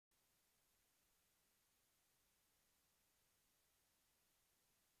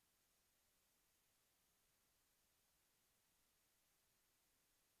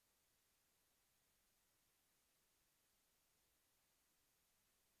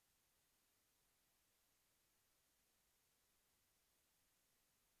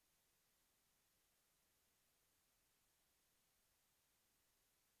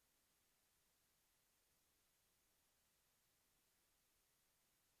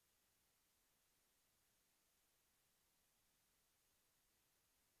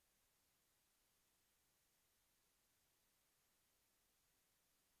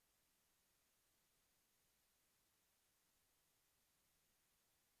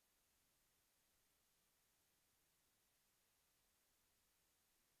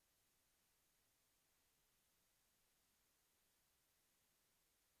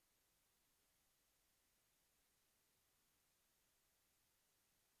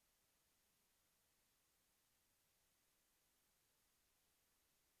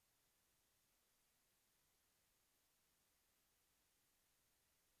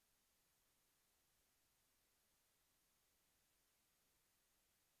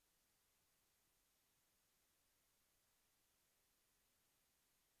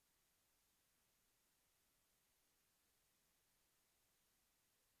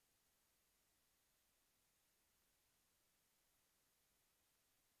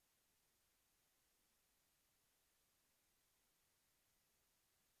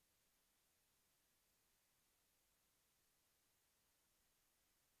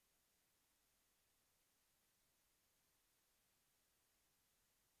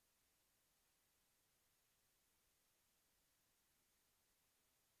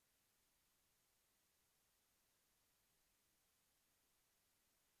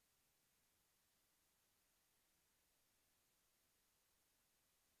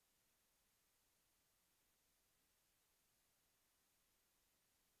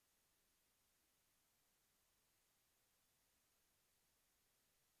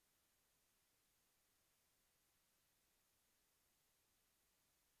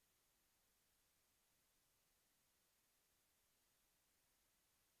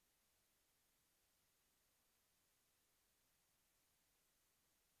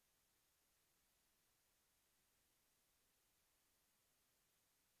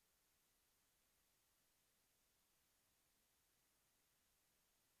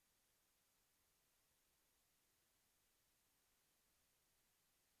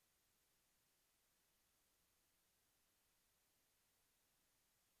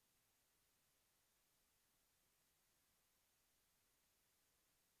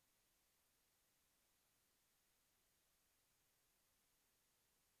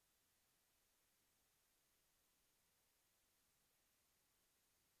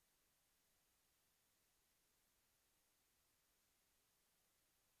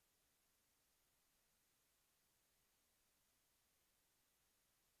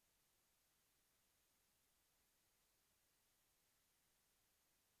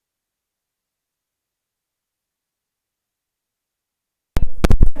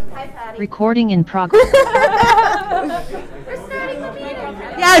Hi, Patty. Recording in progress. We're starting the meeting.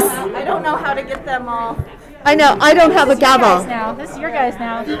 Yes. I don't know how to get them all. I know, I don't have a gavel. Now, this is your guys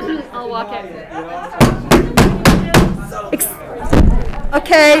now. I'll walk it.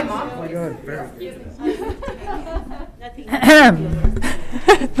 Okay.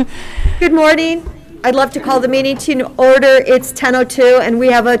 Good morning. I'd love to call the meeting to order. It's 10:02 and we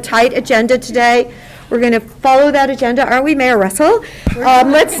have a tight agenda today. We're going to follow that agenda, aren't we, Mayor Russell?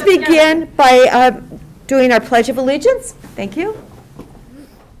 Let's begin by doing our Pledge of Allegiance. Thank you.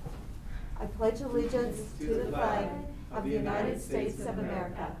 I pledge allegiance to the flag of the United States of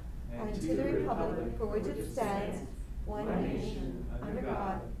America and to the republic for which it stands, one nation, under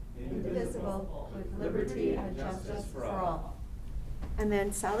God, indivisible, with liberty and justice for all. And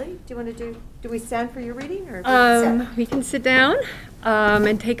then Sally, do you want to do we stand for your reading? Or We can sit down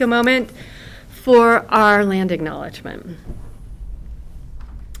and take a moment for our land acknowledgement.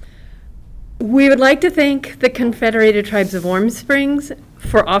 We would like to thank the Confederated Tribes of Warm Springs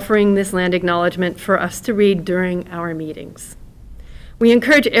for offering this land acknowledgement for us to read during our meetings. We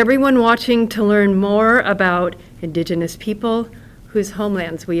encourage everyone watching to learn more about Indigenous people whose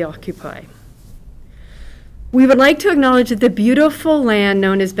homelands we occupy. We would like to acknowledge that the beautiful land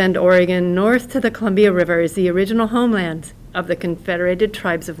known as Bend, Oregon, north to the Columbia River is the original homeland of the Confederated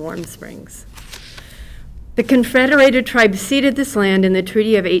Tribes of Warm Springs. The Confederated Tribes ceded this land in the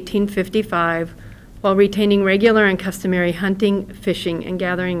Treaty of 1855 while retaining regular and customary hunting, fishing, and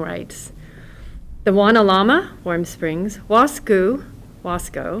gathering rights. The Wanalama, Warm Springs, Wasco,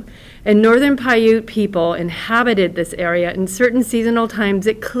 and Northern Paiute people inhabited this area in certain seasonal times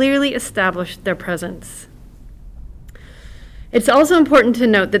that clearly established their presence. It's also important to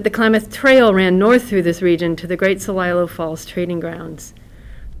note that the Klamath Trail ran north through this region to the Great Celilo Falls trading grounds.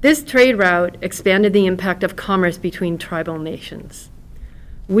 This trade route expanded the impact of commerce between tribal nations.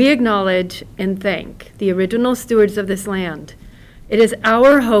 We acknowledge and thank the original stewards of this land. It is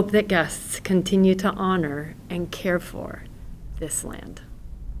our hope that guests continue to honor and care for this land.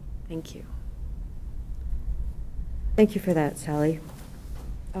 Thank you. Thank you for that, Sally.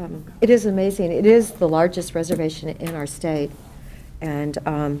 It is amazing. It is the largest reservation in our state. And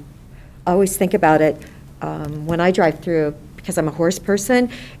I always think about it when I drive through, because I'm a horse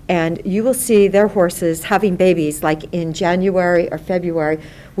person, and you will see their horses having babies like in January or February,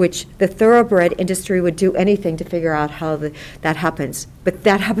 which the thoroughbred industry would do anything to figure out how that happens. But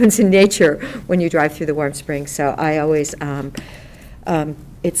that happens in nature when you drive through the Warm Springs. So I always,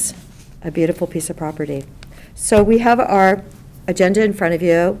 it's a beautiful piece of property. So we have our agenda in front of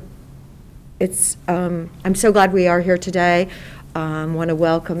you. It's, I'm so glad we are here today. Want to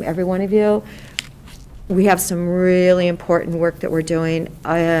welcome every one of you. We have some really important work that we're doing.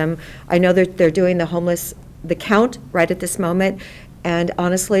 I know that they're doing the count right at this moment. And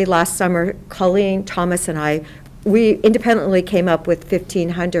honestly, last summer, Colleen, Thomas, and I, we independently came up with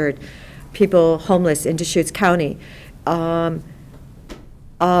 1,500 people homeless in Deschutes County. It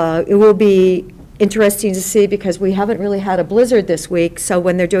will be interesting to see because we haven't really had a blizzard this week. So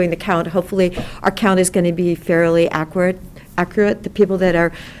when they're doing the count, hopefully our count is going to be fairly accurate. The people that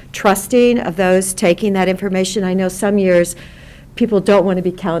are trusting of those taking that information. I know some years people don't want to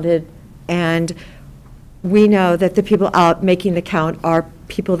be counted, and we know that the people out making the count are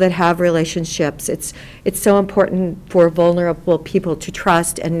people that have relationships. It's so important for vulnerable people to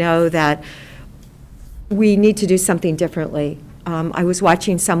trust and know that we need to do something differently. I was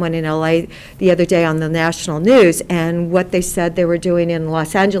watching someone in LA the other day on the national news, and what they said they were doing in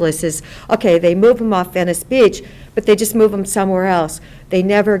Los Angeles is, okay, they move them off Venice Beach, but they just move them somewhere else. They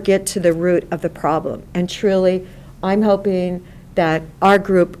never get to the root of the problem. And truly, I'm hoping that our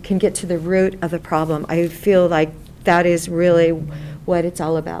group can get to the root of the problem. I feel like that is really what it's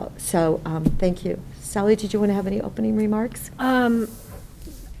all about. So thank you. Sally, did you want to have any opening remarks?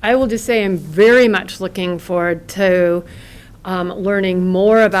 I will just say I'm very much looking forward to learning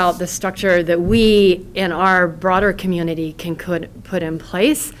more about the structure that we in our broader community can put in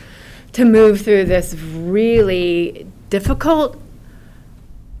place to move through this really difficult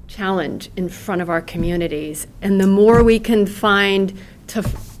challenge in front of our communities. And the more we can find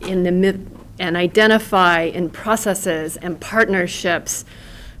and identify in processes and partnerships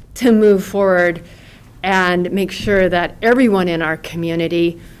to move forward and make sure that everyone in our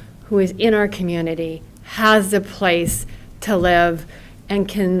community who is in our community has a place to live and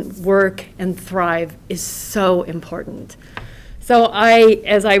can work and thrive is so important. So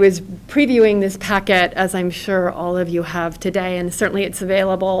as I was previewing this packet, as I'm sure all of you have today, and certainly it's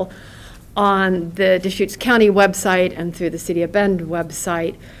available on the Deschutes County website and through the City of Bend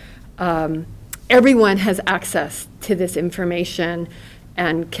website, everyone has access to this information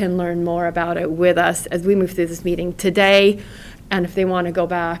and can learn more about it with us as we move through this meeting today, and if they want to go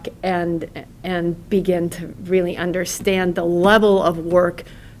back and begin to really understand the level of work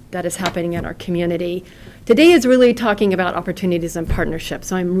that is happening in our community. Today is really talking about opportunities and partnerships,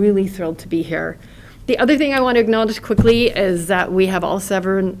 so I'm really thrilled to be here. The other thing I want to acknowledge quickly is that we have all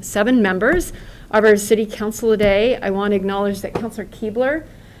seven members of our city council today. I want to acknowledge that Councillor Keebler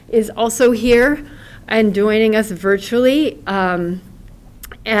is also here and joining us virtually.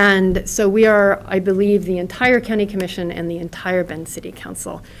 And so we are, I believe, the entire county commission and the entire Bend City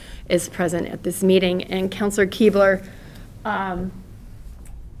Council is present at this meeting. And Councillor Keebler, I'm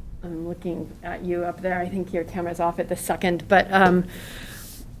looking at you up there. I think your camera's off at the second, but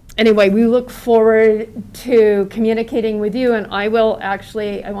anyway, we look forward to communicating with you, and I will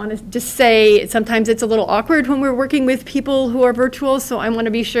actually, I want to just say, sometimes it's a little awkward when we're working with people who are virtual, so I want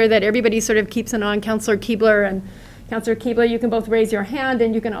to be sure that everybody sort of keeps an eye on Councillor Keebler. And Councillor Keebler, you can both raise your hand,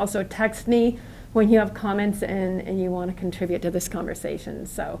 and you can also text me when you have comments and you want to contribute to this conversation.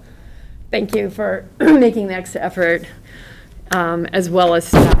 So thank you for making the extra effort, as well as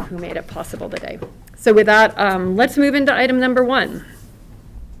staff who made it possible today. So with that, let's move into item number 1.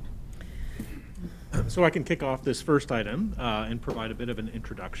 So I can kick off this first item and provide a bit of an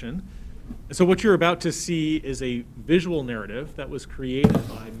introduction. So what you're about to see is a visual narrative that was created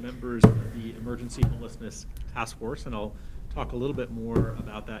by members of the Emergency Homelessness Task Force, and I'll talk a little bit more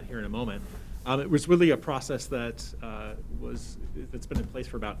about that here in a moment. It was really a process that's been in place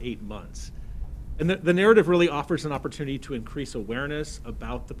for about 8 months. And the narrative really offers an opportunity to increase awareness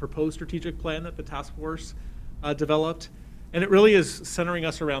about the proposed strategic plan that the task force developed. And it really is centering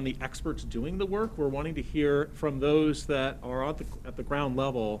us around the experts doing the work. We're wanting to hear from those that are at the ground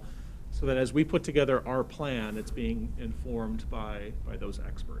level, so that as we put together our plan, it's being informed by those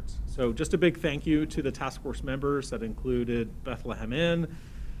experts. So just a big thank you to the task force members that included Bethlehem Inn,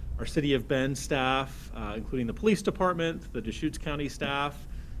 our City of Bend staff, including the police department, the Deschutes County staff,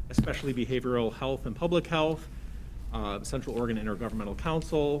 especially behavioral health and public health, Central Oregon Intergovernmental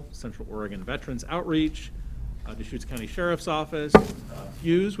Council, Central Oregon Veterans Outreach, Deschutes County Sheriff's Office,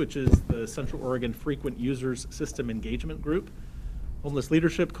 FUSE, which is the Central Oregon Frequent Users System Engagement Group, Homeless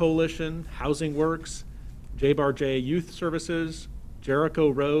Leadership Coalition, Housing Works, J-Bar-J Youth Services, Jericho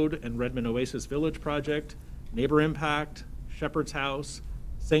Road and Redmond Oasis Village Project, Neighbor Impact, Shepherd's House,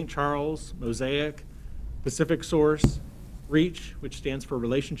 St. Charles, Mosaic, Pacific Source, REACH, which stands for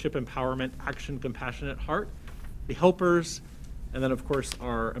Relationship Empowerment Action Compassionate Heart, The Helpers, and then, of course,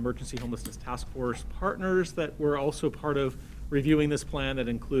 our Emergency Homelessness Task Force partners that were also part of reviewing this plan, that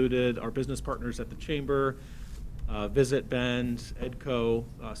included our business partners at the Chamber, Visit Bend, EDCO,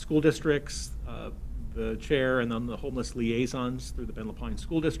 school districts, the chair, and then the homeless liaisons through the Bend LaPine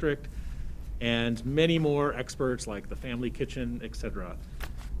School District, and many more experts like the Family Kitchen, et cetera.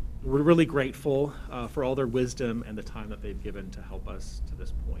 We're really grateful for all their wisdom and the time that they've given to help us to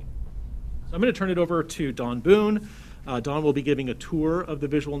this point. So I'm going to turn it over to Dawn Boone. Dawn will be giving a tour of the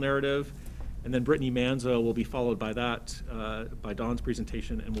visual narrative, and then Brittany Manzo will be followed by that, by Dawn's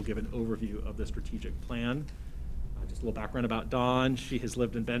presentation, and we'll give an overview of the strategic plan. Just a little background about Dawn. She has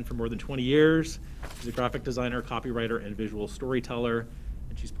lived in Bend for more than 20 years. She's a graphic designer, copywriter, and visual storyteller,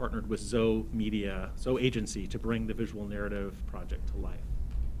 and she's partnered with Zoe Agency to bring the visual narrative project to life.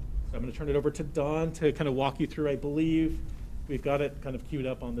 So I'm going to turn it over to Dawn to kind of walk you through. I believe we've got it kind of queued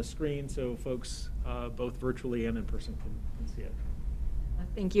up on the screen, so folks both virtually and in person can see it.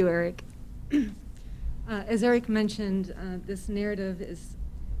 Thank you, Eric. As Eric mentioned, this narrative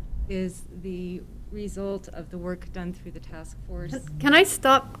is the result of the work done through the task force. Can I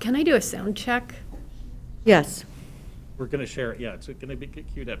stop? Can I do a sound check? Yes. We're going to share it. Yeah, it's going to be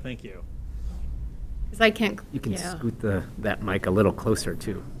queued up. Thank you. Because I can't. You can scoot that mic a little closer,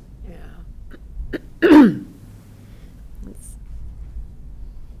 too. Yeah.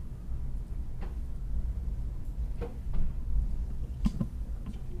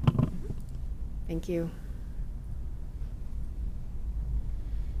 Thank you.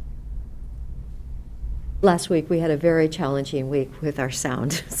 Last week, we had a very challenging week with our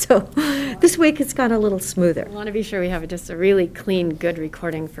sound. So this week, it's gone a little smoother. I want to be sure we have just a really clean, good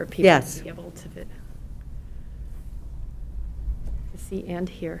recording for people Yes. to be able to see and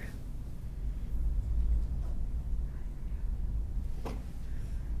hear.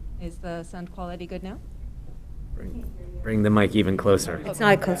 Is the sound quality good now? Bring the mic even closer. It's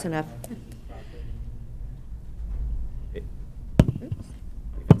not close enough.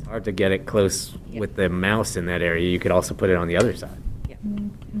 It's hard to get it close with the mouse in that area. You could also put it on the other side. Yeah.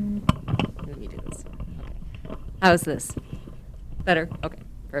 Let me do this. Okay. How's this? Better? Okay,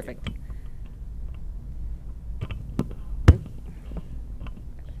 perfect.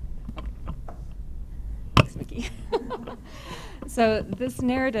 So this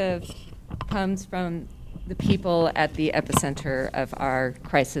narrative comes from the people at the epicenter of our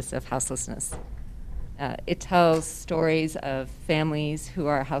crisis of houselessness. It tells stories of families who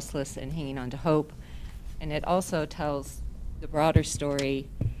are houseless and hanging on to hope, and it also tells the broader story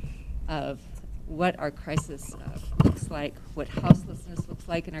of what our crisis looks like, what houselessness looks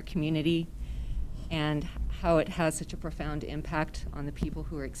like in our community, and how it has such a profound impact on the people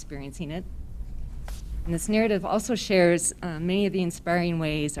who are experiencing it. And this narrative also shares many of the inspiring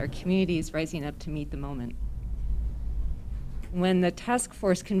ways our community is rising up to meet the moment. When the task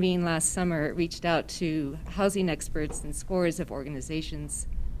force convened last summer, it reached out to housing experts and scores of organizations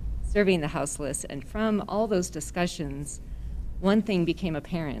serving the houseless, and from all those discussions, one thing became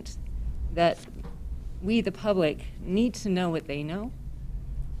apparent, that we, the public, need to know what they know,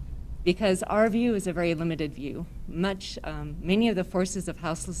 because our view is a very limited view. Many of the forces of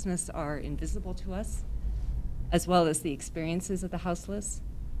houselessness are invisible to us, as well as the experiences of the houseless.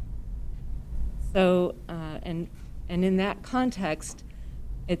 So, and in that context,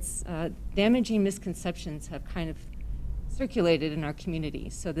 it's damaging misconceptions have kind of circulated in our community.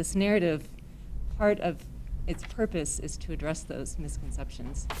 So this narrative, part of its purpose is to address those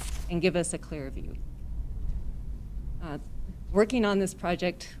misconceptions and give us a clearer view. Working on this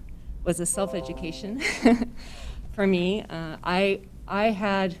project was a self-education for me. I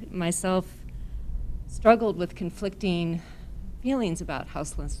had myself struggled with conflicting feelings about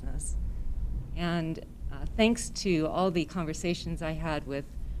houselessness. And thanks to all the conversations I had with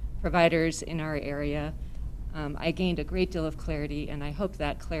providers in our area, I gained a great deal of clarity, and I hope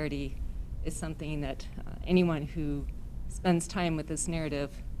that clarity is something that anyone who spends time with this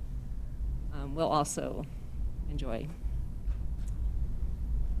narrative will also enjoy.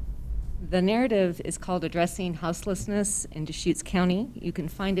 The narrative is called Addressing Houselessness in Deschutes County. You can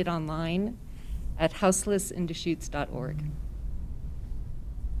find it online at houselessindeschutes.org.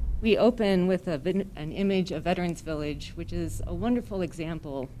 We open with an image of Veterans Village, which is a wonderful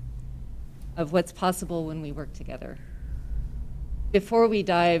example of what's possible when we work together. Before we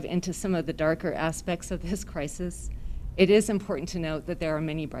dive into some of the darker aspects of this crisis, it is important to note that there are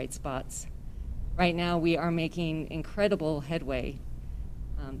many bright spots. Right now, we are making incredible headway.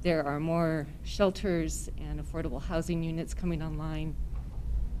 There are more shelters and affordable housing units coming online.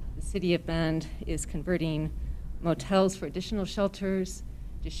 The City of Bend is converting motels for additional shelters.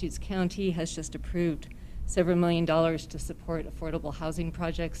 Deschutes County has just approved several $1 million to support affordable housing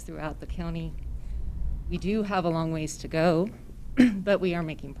projects throughout the county. We do have a long ways to go, but we are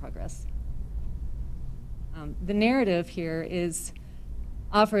making progress. The narrative here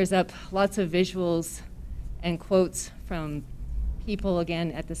offers up lots of visuals and quotes from people,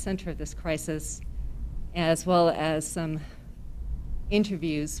 again, at the center of this crisis, as well as some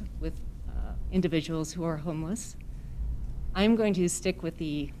interviews with individuals who are homeless. I'm going to stick with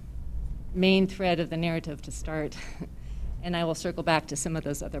the main thread of the narrative to start, and I will circle back to some of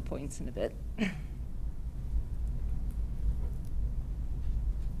those other points in a bit.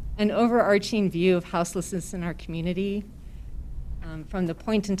 An overarching view of houselessness in our community, from the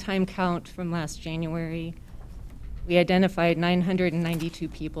point-in-time count from last January, we identified 992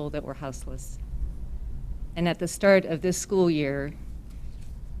 people that were houseless. And at the start of this school year,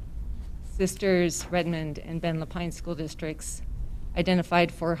 Sisters, Redmond, and Ben Lapine school districts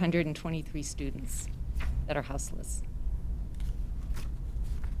identified 423 students that are houseless.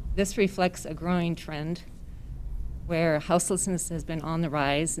 This reflects a growing trend where houselessness has been on the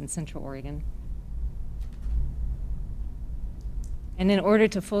rise in Central Oregon. And in order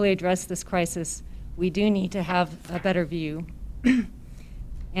to fully address this crisis, we do need to have a better view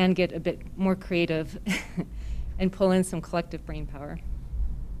and get a bit more creative and pull in some collective brain power.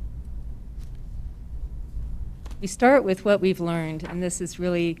 We start with what we've learned, and this is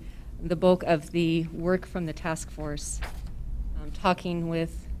really the bulk of the work from the task force, talking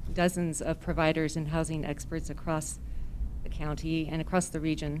with dozens of providers and housing experts across the county and across the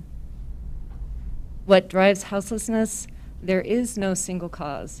region. What drives houselessness? There is no single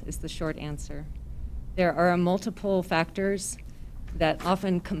cause, is the short answer. There are multiple factors that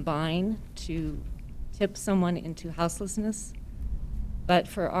often combine to tip someone into houselessness. But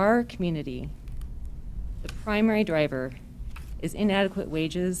for our community, the primary driver is inadequate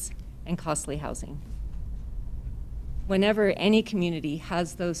wages and costly housing. Whenever any community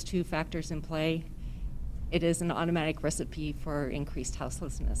has those two factors in play, it is an automatic recipe for increased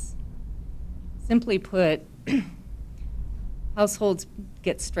houselessness. Simply put, households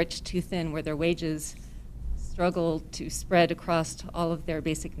get stretched too thin where their wages struggle to spread across all of their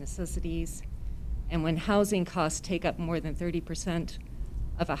basic necessities. And when housing costs take up more than 30%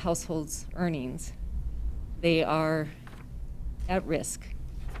 of a household's earnings, they are at risk.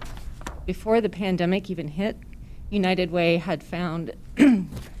 Before the pandemic even hit, United Way had found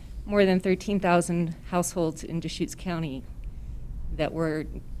more than 13,000 households in Deschutes County that were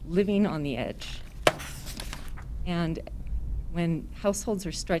living on the edge. And when households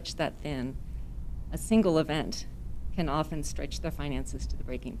are stretched that thin, a single event can often stretch their finances to the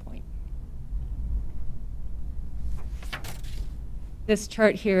breaking point. This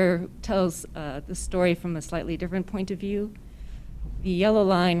chart here tells the story from a slightly different point of view. The yellow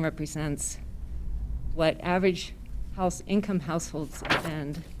line represents what average income households in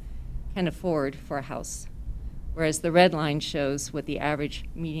Bend can afford for a house, whereas the red line shows what the average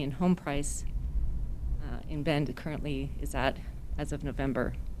median home price in Bend currently is at as of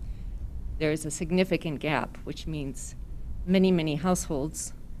November. There is a significant gap, which means many, many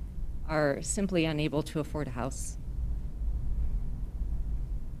households are simply unable to afford a house.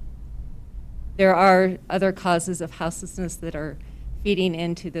 There are other causes of houselessness that are feeding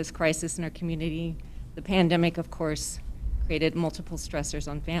into this crisis in our community. The pandemic, of course, created multiple stressors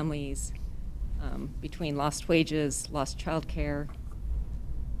on families between lost wages, lost childcare.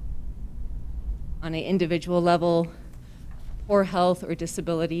 On an individual level, poor health or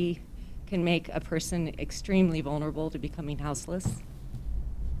disability can make a person extremely vulnerable to becoming houseless,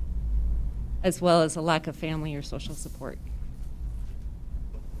 as well as a lack of family or social support.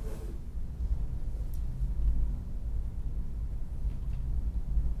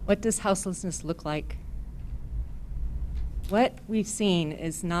 What does houselessness look like? What we've seen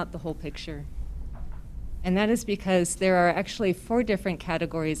is not the whole picture. And that is because there are actually 4 different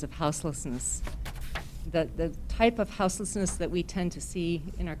categories of houselessness. The type of houselessness that we tend to see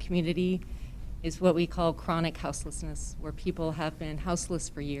in our community is what we call chronic houselessness, where people have been houseless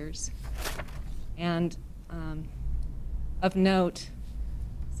for years. And of note,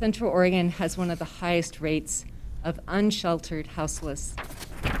 Central Oregon has one of the highest rates of unsheltered houseless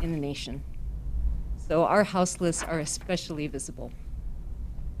in the nation. So our houseless are especially visible.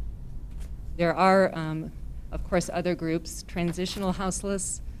 There are, of course, other groups. Transitional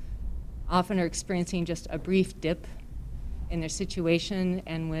houseless often are experiencing just a brief dip in their situation,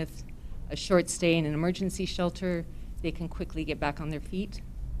 and with a short stay in an emergency shelter, they can quickly get back on their feet.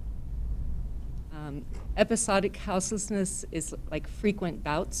 Episodic houselessness is like frequent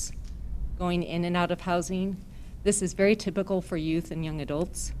bouts going in and out of housing. This is very typical for youth and young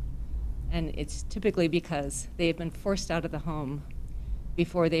adults, and it's typically because they have been forced out of the home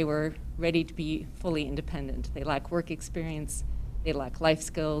before they were ready to be fully independent. They lack work experience, they lack life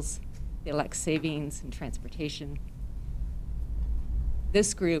skills, they lack savings and transportation.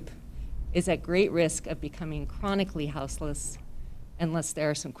 This group is at great risk of becoming chronically houseless unless there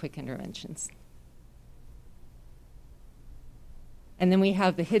are some quick interventions. And then we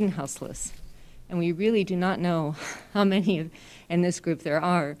have the hidden houseless. And we really do not know how many in this group there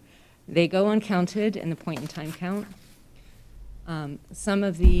are. They go uncounted in the point-in-time count. Some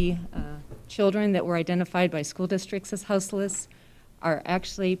of the children that were identified by school districts as houseless are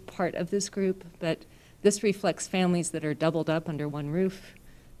actually part of this group, but this reflects families that are doubled up under one roof.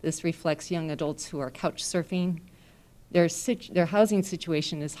 This reflects young adults who are couch surfing. Their housing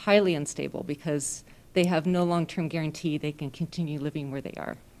situation is highly unstable because they have no long-term guarantee they can continue living where they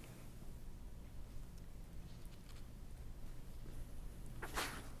are.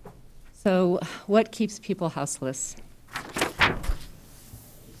 So what keeps people houseless?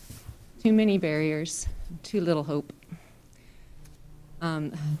 Too many barriers, too little hope.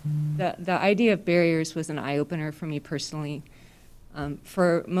 The idea of barriers was an eye-opener for me personally.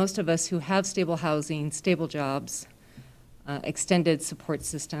 For most of us who have stable housing, stable jobs, extended support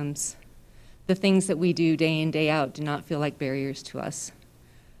systems, the things that we do day in, day out do not feel like barriers to us.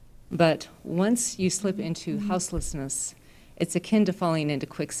 But once you slip into houselessness, it's akin to falling into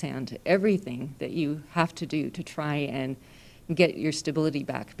quicksand. Everything that you have to do to try and get your stability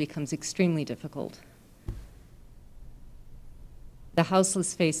back becomes extremely difficult. The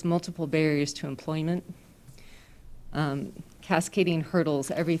houseless face multiple barriers to employment, cascading hurdles,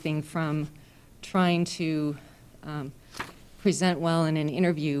 everything from trying to present well in an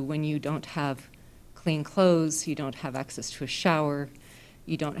interview when you don't have clean clothes, you don't have access to a shower,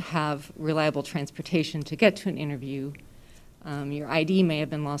 you don't have reliable transportation to get to an interview. Your ID may have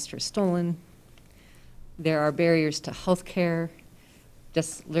been lost or stolen. There are barriers to health care,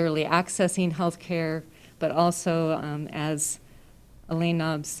 just literally accessing health care, but also, as Elaine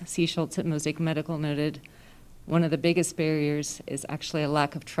Nobbs Seaschultz at Mosaic Medical noted, one of the biggest barriers is actually a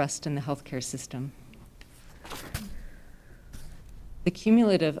lack of trust in the healthcare system. The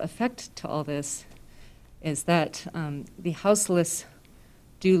cumulative effect to all this is that the houseless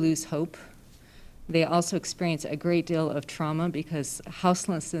do lose hope. They also experience a great deal of trauma because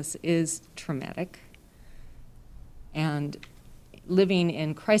houselessness is traumatic. And living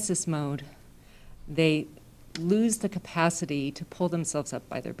in crisis mode, they lose the capacity to pull themselves up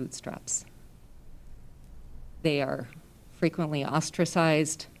by their bootstraps. They are frequently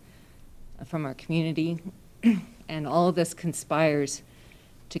ostracized from our community, and all of this conspires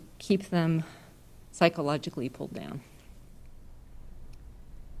to keep them psychologically pulled down.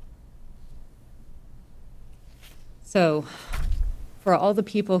 So for all the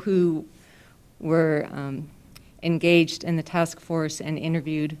people who were engaged in the task force and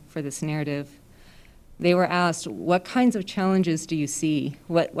interviewed for this narrative, they were asked, what kinds of challenges do you see?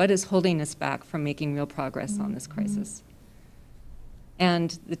 What is holding us back from making real progress on this crisis?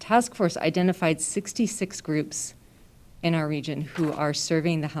 And the task force identified 66 groups in our region who are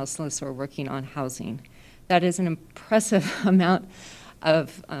serving the houseless or working on housing. That is an impressive amount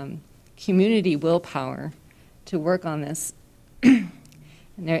of community willpower to work on this. And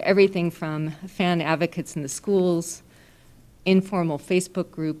they're everything from fan advocates in the schools, informal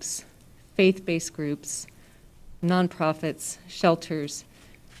Facebook groups, faith-based groups, nonprofits, shelters,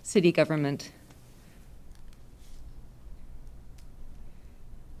 city government.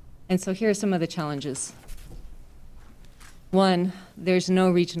 And so here are some of the challenges. One, there's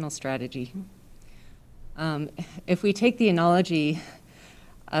no regional strategy. If we take the analogy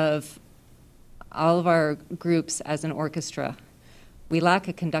of all of our groups as an orchestra, we lack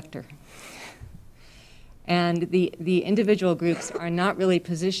a conductor. And the individual groups are not really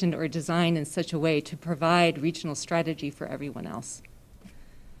positioned or designed in such a way to provide regional strategy for everyone else.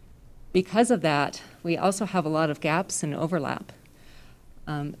 Because of that, we also have a lot of gaps and overlap.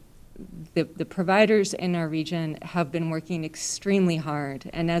 The providers in our region have been working extremely hard,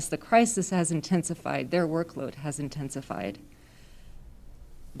 and as the crisis has intensified, their workload has intensified.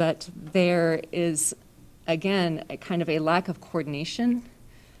 But there is, again, a kind of a lack of coordination.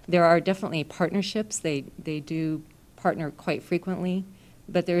 There are definitely partnerships. They do partner quite frequently,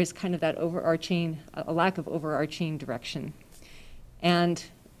 but there is kind of that overarching, a lack of overarching direction. And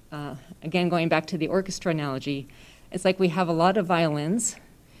again, going back to the orchestra analogy, it's like we have a lot of violins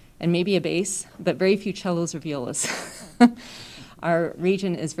and maybe a bass, but very few cellos or violas. Our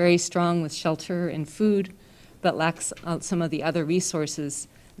region is very strong with shelter and food, but lacks some of the other resources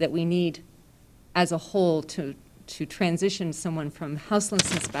that we need as a whole to transition someone from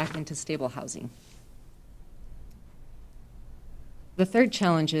houselessness back into stable housing. The third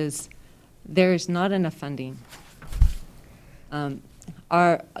challenge is there's not enough funding.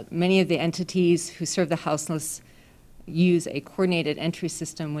 Many of the entities who serve the houseless use a coordinated entry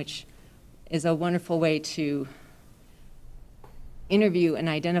system, which is a wonderful way to interview and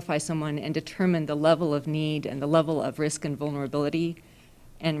identify someone and determine the level of need and the level of risk and vulnerability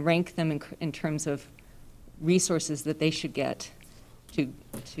and rank them in terms of resources that they should get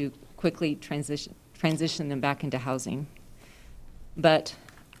to quickly transition them back into housing. But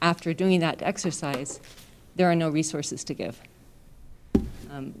after doing that exercise, there are no resources to give.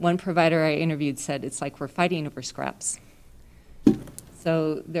 One provider I interviewed said it's like we're fighting over scraps.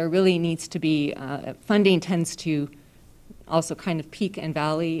 So there really needs to be, funding tends to also kind of peak and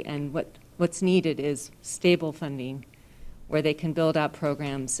valley, and what's needed is stable funding where they can build out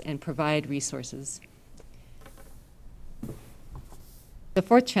programs and provide resources. The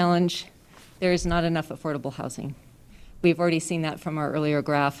fourth challenge, there is not enough affordable housing. We've already seen that from our earlier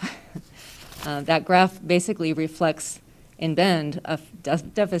graph. That graph basically reflects in Bend a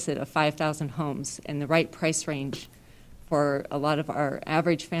deficit of 5,000 homes in the right price range for a lot of our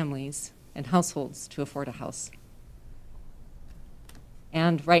average families and households to afford a house.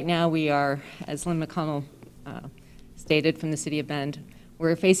 And right now we are, as Lynn McConnell stated from the City of Bend,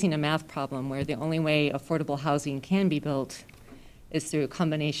 we're facing a math problem where the only way affordable housing can be built is through a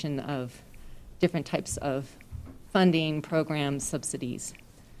combination of different types of funding, programs, subsidies.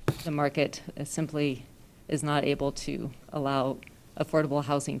 The market simply is not able to allow affordable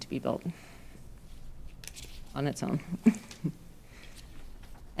housing to be built on its own.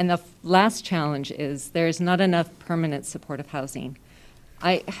 And the last challenge is there's not enough permanent supportive housing.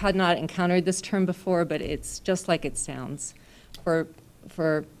 I had not encountered this term before, but it's just like it sounds.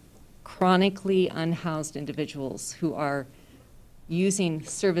 For chronically unhoused individuals who are using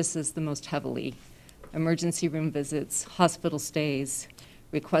services the most heavily, emergency room visits, hospital stays,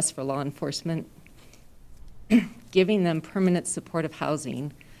 requests for law enforcement, giving them permanent supportive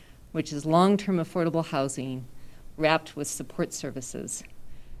housing, which is long-term affordable housing wrapped with support services,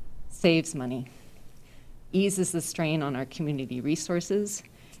 saves money, eases the strain on our community resources,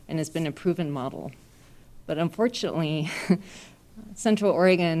 and has been a proven model. But unfortunately, Central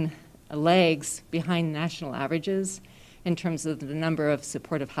Oregon lags behind national averages in terms of the number of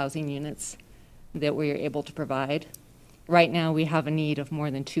supportive housing units that we are able to provide. Right now, we have a need of more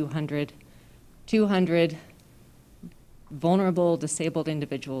than 200 vulnerable, disabled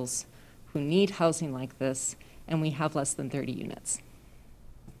individuals who need housing like this, and we have less than 30 units.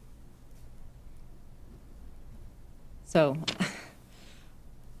 So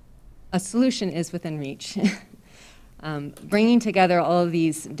a solution is within reach. Bringing together all of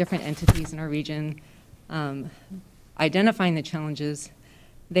these different entities in our region, identifying the challenges,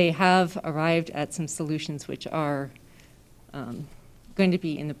 they have arrived at some solutions which are going to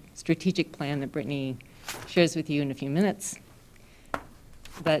be in the strategic plan that Brittany shares with you in a few minutes.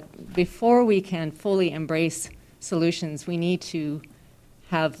 But before we can fully embrace solutions, we need to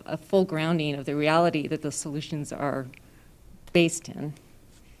have a full grounding of the reality that the solutions are based in.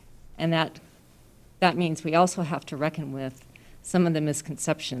 And that means we also have to reckon with some of the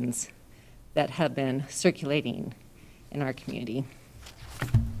misconceptions that have been circulating in our community.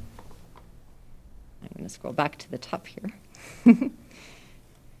 I'm going to scroll back to the top here.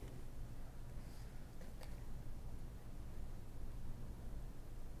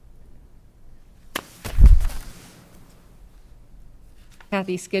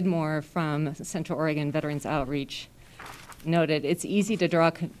 Kathy Skidmore from Central Oregon Veterans Outreach noted, it's easy to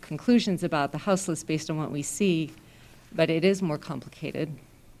draw conclusions about the houseless based on what we see, but it is more complicated.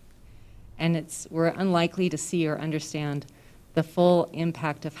 And we're unlikely to see or understand the full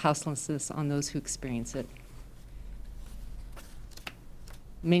impact of houselessness on those who experience it.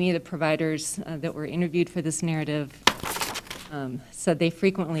 Many of the providers that were interviewed for this narrative said they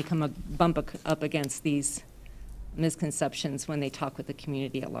frequently bump up against these misconceptions when they talk with the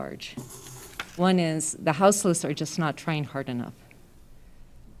community at large. One is the houseless are just not trying hard enough.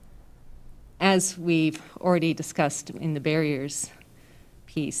 As we've already discussed in the barriers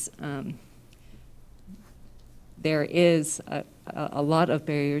piece, there is a lot of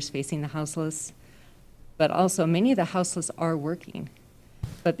barriers facing the houseless, but also many of the houseless are working.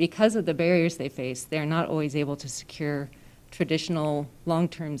 But because of the barriers they face, they're not always able to secure traditional,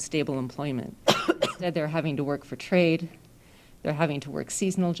 long-term, stable employment. Instead, they're having to work for trade, they're having to work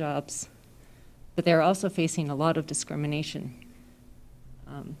seasonal jobs, but they're also facing a lot of discrimination.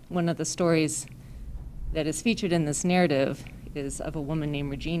 One of the stories that is featured in this narrative is of a woman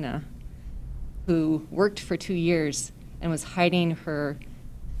named Regina who worked for 2 years and was hiding her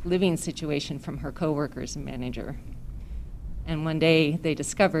living situation from her coworkers and manager. And one day they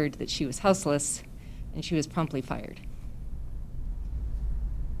discovered that she was houseless and she was promptly fired.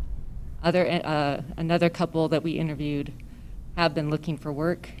 Another couple that we interviewed have been looking for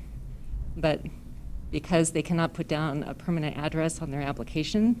work, but because they cannot put down a permanent address on their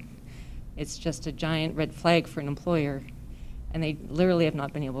application, it's just a giant red flag for an employer, and they literally have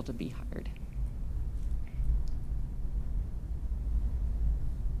not been able to be hired.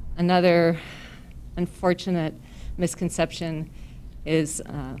 Another unfortunate misconception is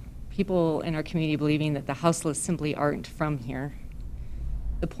people in our community believing that the houseless simply aren't from here.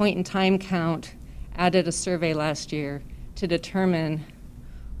 The Point in Time count added a survey last year to determine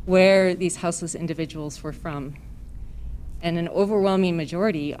where these houseless individuals were from. And an overwhelming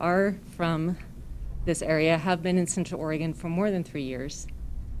majority are from this area, have been in Central Oregon for more than 3 years.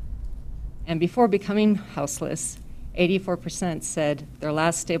 And before becoming houseless, 84% said their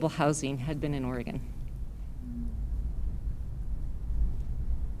last stable housing had been in Oregon.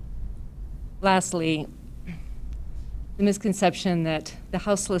 Lastly, the misconception that the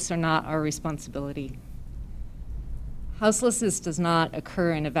houseless are not our responsibility. Houselessness does not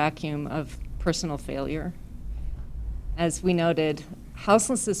occur in a vacuum of personal failure. As we noted,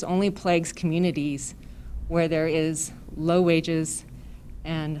 houselessness only plagues communities where there is low wages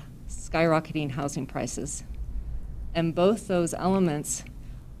and skyrocketing housing prices. And both those elements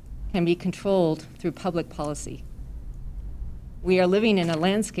can be controlled through public policy. We are living in a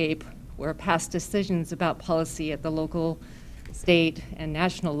landscape where past decisions about policy at the local, state, and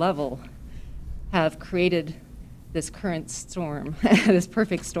national level have created this current storm, this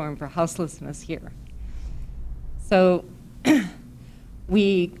perfect storm for houselessness here. So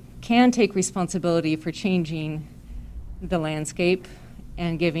we can take responsibility for changing the landscape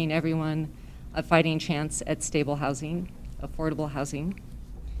and giving everyone a fighting chance at stable housing, affordable housing.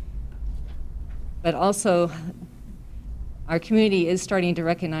 But also, our community is starting to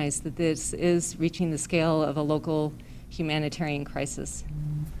recognize that this is reaching the scale of a local humanitarian crisis.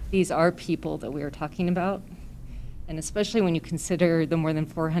 These are people that we are talking about, and especially when you consider the more than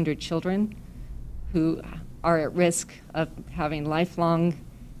 400 children who are at risk of having lifelong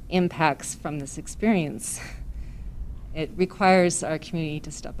impacts from this experience. it requires our community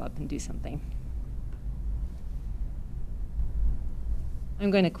to step up and do something. I'm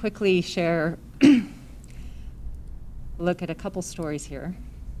going to quickly share, look at a couple stories here.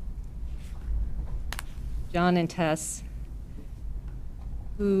 John and Tess,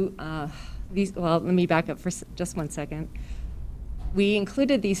 who, well, let me back up for just 1 second. We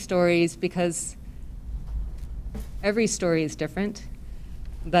included these stories because every story is different,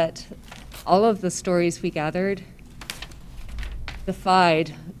 but all of the stories we gathered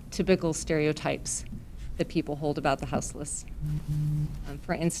defied typical stereotypes that people hold about the houseless.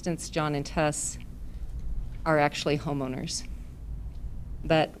 For instance, John and Tess are actually homeowners,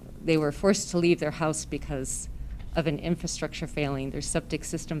 but they were forced to leave their house because of an infrastructure failing. Their septic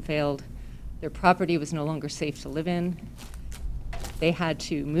system failed. Their property was no longer safe to live in. They had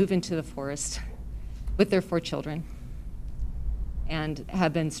to move into the forest with their 4 children and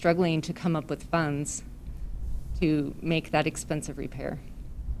have been struggling to come up with funds to make that expensive repair.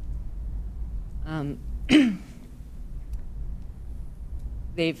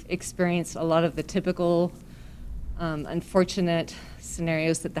 They've experienced a lot of the typical unfortunate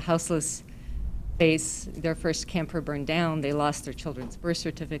scenarios that the houseless face. Their first camper burned down. They lost their children's birth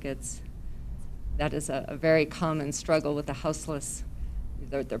certificates. That is a very common struggle with the houseless.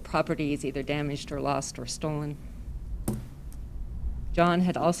 Their property is either damaged or lost or stolen. John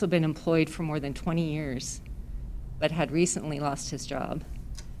had also been employed for more than 20 years, but had recently lost his job.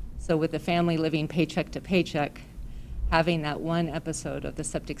 So with the family living paycheck to paycheck, having that one episode of the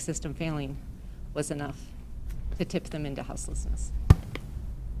septic system failing was enough to tip them into houselessness.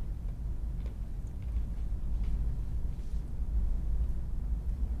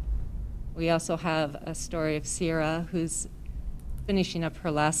 We also have a story of Sierra, who's finishing up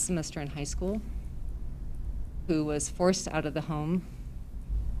her last semester in high school, who was forced out of the home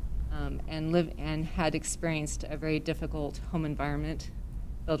and had experienced a very difficult home environment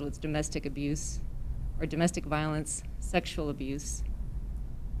filled with domestic abuse or domestic violence, sexual abuse,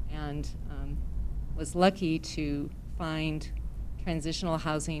 and was lucky to find transitional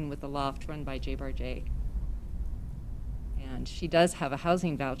housing with a loft run by J. And she does have a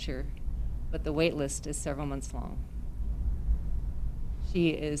housing voucher, but the wait list is several months long. She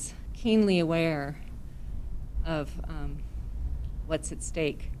is keenly aware of what's at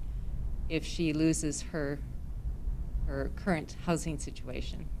stake if she loses her current housing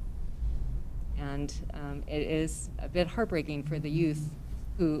situation. And it is a bit heartbreaking for the youth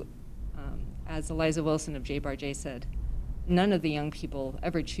who, as Eliza Wilson of J said, none of the young people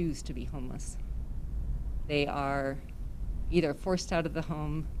ever choose to be homeless. They are either forced out of the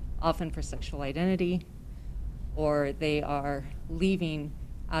home, often for sexual identity, or they are leaving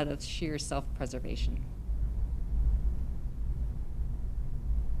out of sheer self-preservation.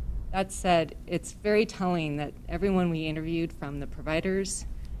 That said, it's very telling that everyone we interviewed, from the providers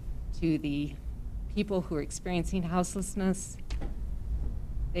to the people who are experiencing houselessness,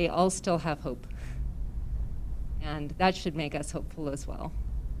 they all still have hope. And that should make us hopeful as well,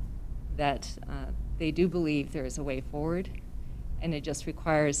 that they do believe there is a way forward, and it just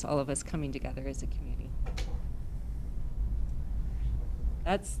requires all of us coming together as a community.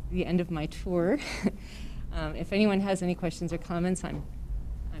 That's the end of my tour. If anyone has any questions or comments, I'm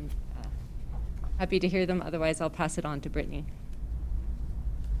happy to hear them. Otherwise, I'll pass it on to Brittany.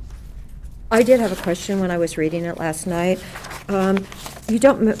 I did have a question when I was reading it last night. You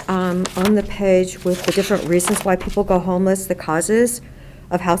don't, on the page with the different reasons why people go homeless, the causes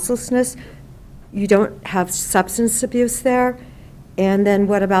of houselessness, you don't have substance abuse there. And then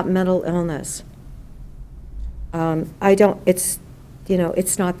what about mental illness? It's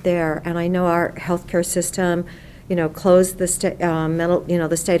not there. And I know our healthcare system, closed the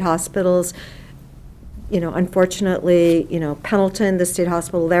the state hospitals. Unfortunately, Pendleton, the state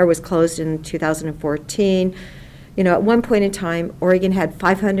hospital there, was closed in 2014. At one point in time, Oregon had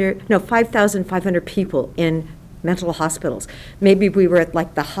 5,500 people in mental hospitals. Maybe we were at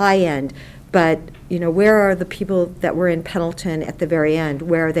like the high end, but where are the people that were in Pendleton at the very end?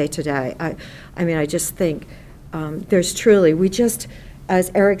 Where are they today? I just think there's truly,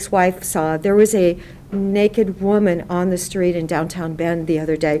 as Eric's wife saw, there was a naked woman on the street in downtown Bend the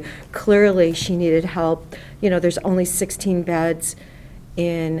other day. Clearly, she needed help. There's only 16 beds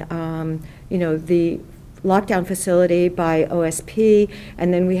in, the lockdown facility by OSP,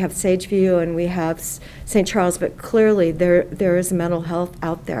 and then we have Sageview and we have St. Charles, but clearly there is mental health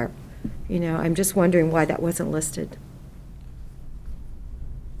out there. I'm just wondering why that wasn't listed.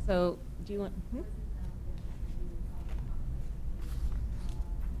 So, do you want?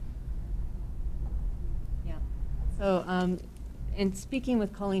 Yeah. So, in speaking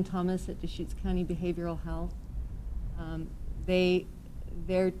with Colleen Thomas at Deschutes County Behavioral Health,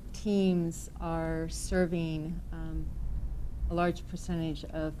 Their teams are serving a large percentage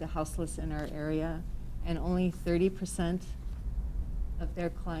of the houseless in our area, and only 30% of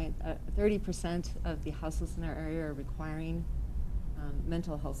their 30% of the houseless in our area are requiring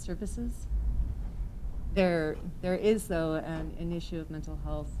mental health services. There is, though, an issue of mental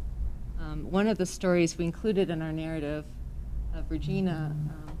health. One of the stories we included in our narrative of Regina,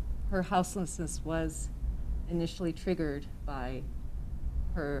 her houselessness was initially triggered by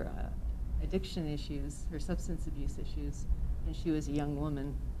her addiction issues, her substance abuse issues, and she was a young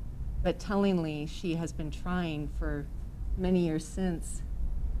woman. But tellingly, she has been trying for many years since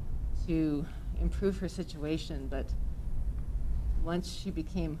to improve her situation, but once she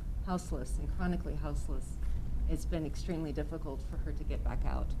became houseless and chronically houseless, it's been extremely difficult for her to get back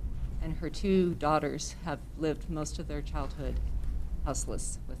out. And her 2 daughters have lived most of their childhood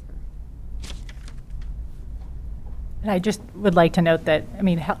houseless with her. And I just would like to note that, I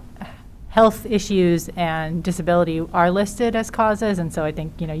mean, health issues and disability are listed as causes, and so I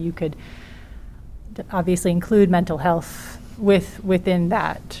think, you could obviously include mental health within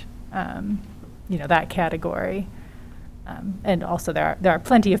that, that category. And also there are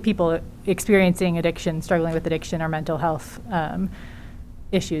plenty of people experiencing addiction, struggling with addiction or mental health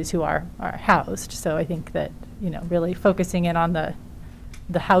issues who are housed. So I think that, really focusing in on the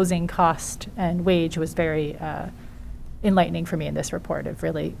housing cost and wage was very enlightening for me in this report, of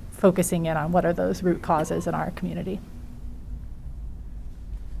really focusing in on what are those root causes in our community.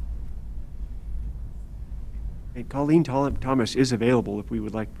 And Colleen Thomas is available if we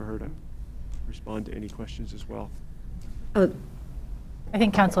would like for her to respond to any questions as well. Oh, I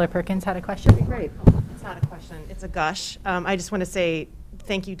think Councilor Perkins had a question. great. It's not a question, it's a gush. I just want to say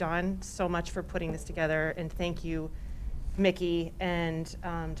thank you, Dawn, so much for putting this together, and thank you, Mickey, and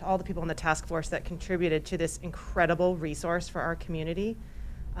to all the people on the task force that contributed to this incredible resource for our community.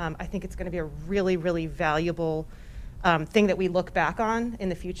 I think it's going to be a really, really valuable thing that we look back on in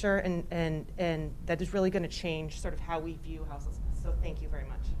the future, and that is really going to change sort of how we view houselessness. So thank you very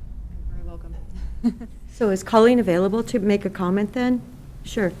much. You're very welcome. So is Colleen available to make a comment then?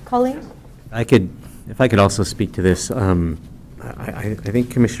 Sure. Colleen? If I could also speak to this, I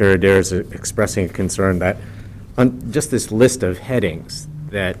think Commissioner Adair is expressing a concern that on just this list of headings,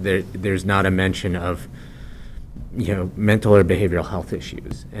 that there's not a mention of, mental or behavioral health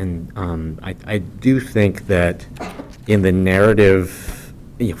issues. And I do think that in the narrative,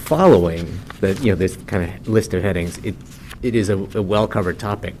 following this kind of list of headings, it is a well-covered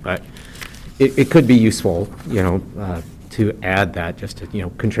topic, but it could be useful, to add that just to,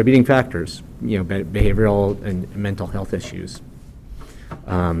 contributing factors, behavioral and mental health issues.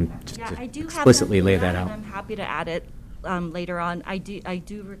 Just Yeah, to I do explicitly have lay that that out. and I'm happy to add it later on. I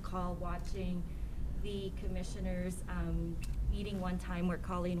do recall watching the commissioners meeting one time where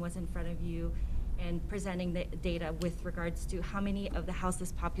Colleen was in front of you and presenting the data with regards to how many of the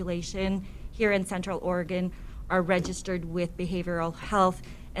houseless population here in Central Oregon are registered with behavioral health.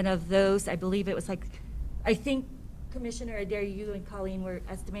 And of those, I believe it was I think Commissioner Adair, you and Colleen were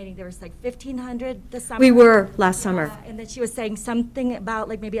estimating there was 1,500 this summer. We were last summer. And then she was saying something about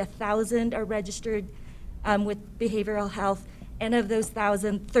maybe 1,000 are registered with behavioral health. And of those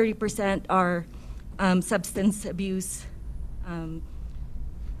 1,000, 30% are substance abuse,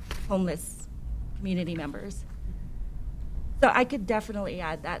 homeless community members. So I could definitely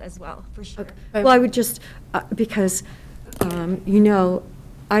add that as well, for sure. Okay. Well, I would just, because,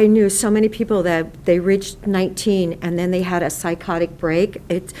 I knew so many people that they reached 19 and then they had a psychotic break.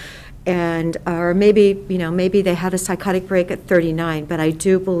 Or maybe they had a psychotic break at 39, but I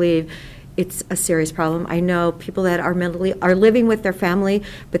do believe it's a serious problem. I know people that are living with their family,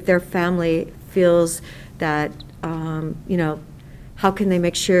 but their family feels that, how can they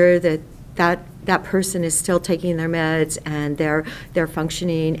make sure that person is still taking their meds and they're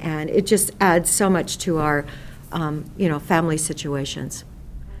functioning, and it just adds so much to our, family situations.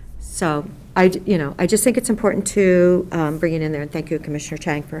 So I just think it's important to bring it in there, and thank you, Commissioner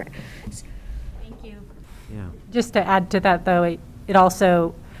Chang, for it. Thank you. Yeah. Just to add to that, though, it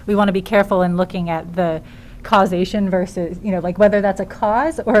also, we want to be careful in looking at the causation versus, whether that's a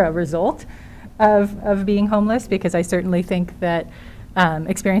cause or a result of being homeless, because I certainly think that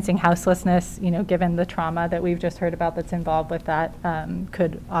experiencing houselessness, given the trauma that we've just heard about that's involved with that,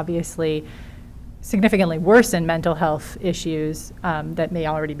 could obviously significantly worsen mental health issues that may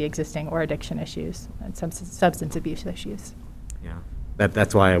already be existing, or addiction issues and substance abuse issues. Yeah,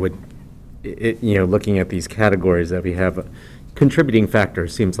 that's why I would, looking at these categories that we have, contributing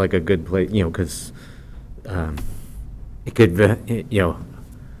factors seems like a good place, because it could,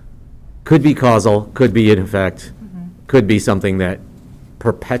 could be causal, could be in effect, could be something that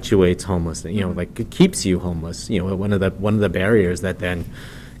perpetuates homelessness, like it keeps you homeless, one of the barriers that then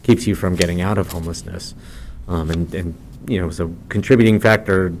keeps you from getting out of homelessness. So contributing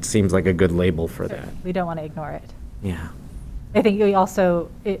factor seems like a good label for that. We don't want to ignore it. Yeah. I think we also,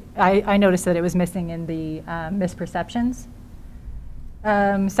 I noticed that it was missing in the misperceptions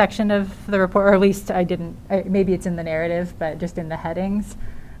section of the report, or at least maybe it's in the narrative, but just in the headings.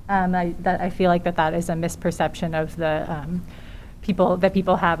 I feel like that is a misperception of the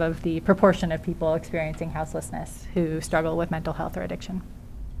people have of the proportion of people experiencing houselessness who struggle with mental health or addiction.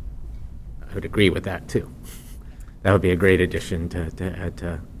 I would agree with that too. That would be a great addition to add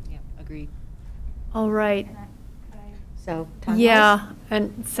to. Yeah, agreed. All right. So, time-wise? Yeah,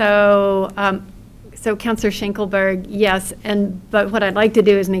 and so Councillor Schenkelberg, yes, but what I'd like to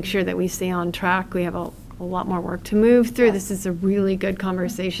do is make sure that we stay on track. We have a lot more work to move through. This is a really good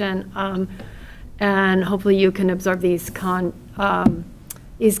conversation, and hopefully you can absorb these comments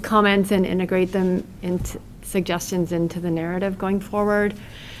and integrate them into suggestions into the narrative going forward.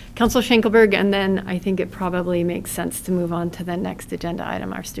 Councillor Schenkelberg, and then I think it probably makes sense to move on to the next agenda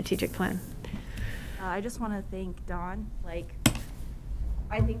item, our strategic plan. I just want to thank Dawn. I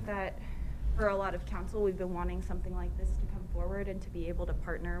think that for a lot of council, we've been wanting something like this to come forward and to be able to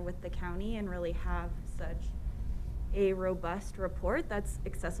partner with the county and really have such a robust report that's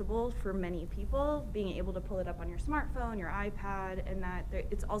accessible for many people, being able to pull it up on your smartphone, your iPad, and that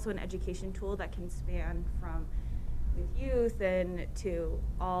it's also an education tool that can span from with youth and to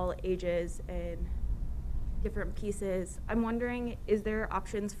all ages and different pieces. I'm wondering, is there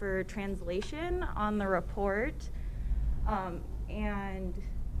options for translation on the report? And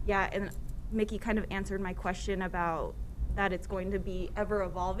Mickey kind of answered my question about that it's going to be ever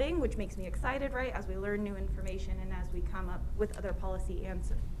evolving, which makes me excited, right? As we learn new information and as we come up with other policy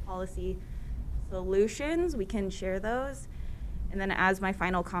solutions, we can share those. And then as my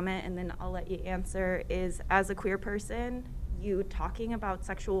final comment, and then I'll let you answer, is as a queer person, you talking about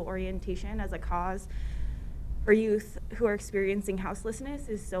sexual orientation as a cause for youth who are experiencing houselessness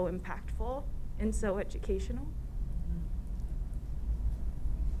is so impactful and so educational.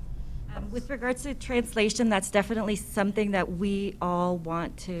 With regards to translation, that's definitely something that we all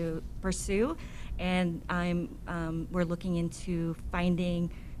want to pursue, and we're looking into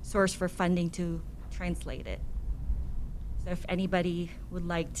finding source for funding to translate it. So if anybody would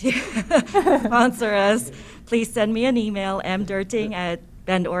like to sponsor us, please send me an email,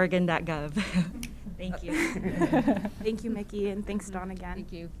 mdirting@bendoregon.gov. Thank you. Thank you, Mickey, and thanks, Dawn, again.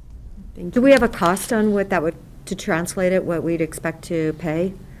 Thank you. Do we have a cost on what that would, to translate it, what we'd expect to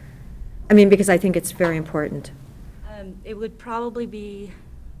pay? I mean, because I think it's very important. It would probably be,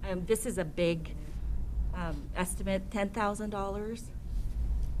 this is a big estimate, $10,000,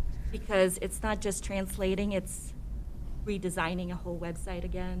 because it's not just translating, it's redesigning a whole website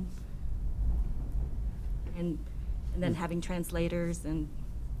again, and then having translators and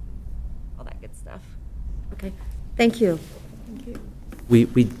all that good stuff. Okay, thank you. Thank you.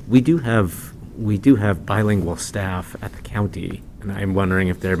 We do have bilingual staff at the county, and I'm wondering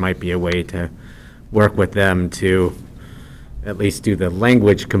if there might be a way to work with them to at least do the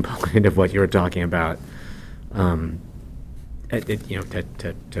language component of what you were talking about, to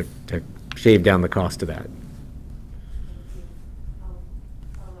shave down the cost of that.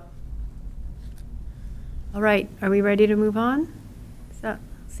 All right, are we ready to move on?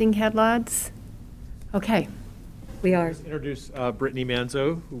 Seeing head lads? Okay. We are. Just introduce Brittany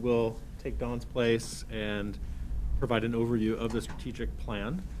Manzo, who will take Dawn's place and provide an overview of the strategic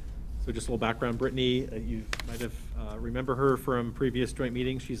plan. So just a little background, Brittany, you might have remember her from previous joint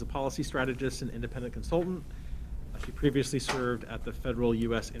meetings. She's a policy strategist and independent consultant. She previously served at the Federal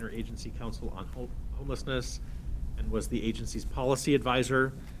U.S. Interagency Council on Homelessness and was the agency's policy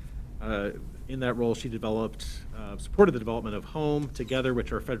advisor. In that role, she supported the development of Home Together,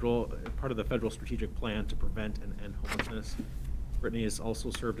 which are part of the federal strategic plan to prevent and end homelessness. Brittany has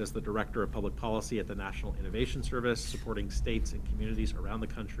also served as the Director of Public Policy at the National Innovation Service, supporting states and communities around the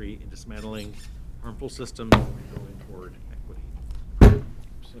country in dismantling harmful systems and going toward equity.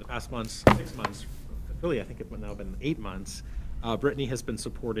 So the past 6 months, really I think it's now been 8 months, Brittany has been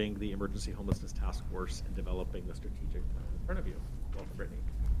supporting the Emergency Homelessness Task Force in developing the strategic plan in front of you. Welcome, Brittany.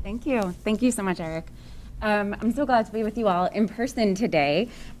 Thank you. Thank you so much, Eric. I'm so glad to be with you all in person today.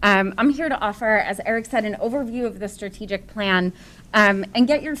 I'm here to offer, as Eric said, an overview of the strategic plan and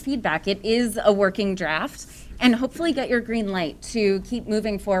get your feedback. It is a working draft, and hopefully get your green light to keep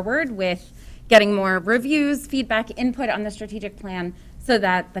moving forward with getting more reviews, feedback, input on the strategic plan so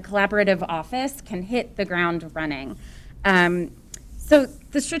that the collaborative office can hit the ground running. So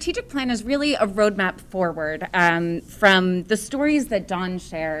the strategic plan is really a roadmap forward from the stories that Dawn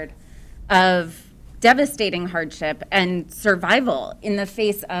shared of devastating hardship and survival in the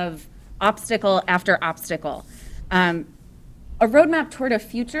face of obstacle after obstacle. A roadmap toward a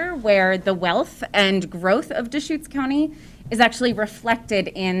future where the wealth and growth of Deschutes County is actually reflected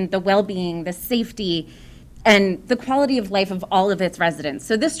in the well-being, the safety, and the quality of life of all of its residents.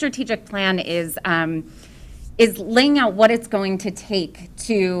 So this strategic plan is laying out what it's going to take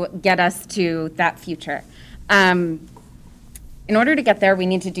to get us to that future. In order to get there, we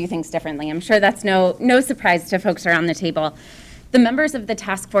need to do things differently. I'm sure that's no surprise to folks around the table. The members of the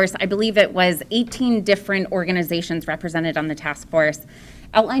task force, I believe it was 18 different organizations represented on the task force,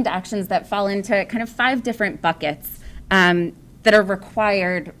 outlined actions that fall into kind of 5 different buckets that are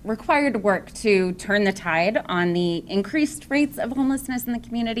required work to turn the tide on the increased rates of homelessness in the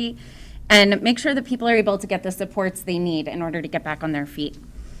community and make sure that people are able to get the supports they need in order to get back on their feet.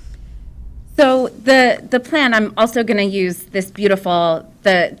 So the plan, I'm also going to use this beautiful,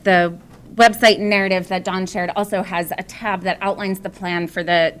 the website narrative that Dawn shared also has a tab that outlines the plan for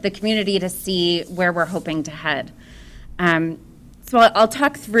the community to see where we're hoping to head. So I'll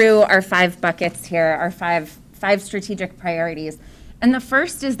talk through our 5 buckets here, our five strategic priorities. And the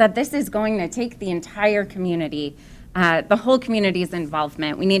first is that this is going to take the entire community, the whole community's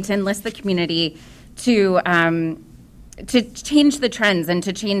involvement. We need to enlist the community to change the trends and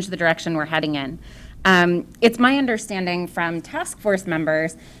to change the direction we're heading in. It's my understanding from task force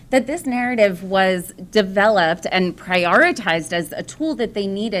members that this narrative was developed and prioritized as a tool that they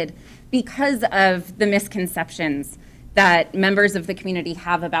needed because of the misconceptions that members of the community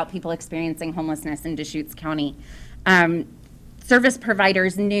have about people experiencing homelessness in Deschutes County. Service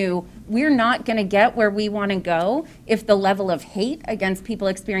providers knew we're not going to get where we want to go if the level of hate against people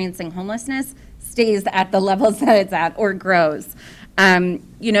experiencing homelessness stays at the levels that it's at or grows.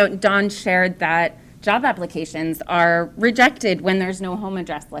 Dawn shared that job applications are rejected when there's no home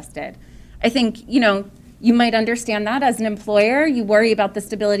address listed. I think, you might understand that as an employer. You worry about the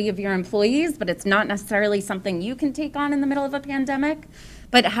stability of your employees, but it's not necessarily something you can take on in the middle of a pandemic.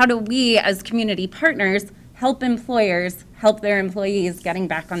 But how do we, as community partners, help employers help their employees getting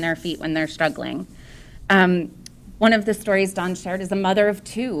back on their feet when they're struggling? One of the stories Dawn shared is a mother of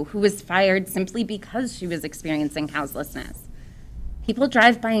 2 who was fired simply because she was experiencing houselessness. People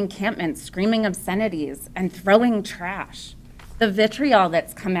drive by encampments screaming obscenities and throwing trash. The vitriol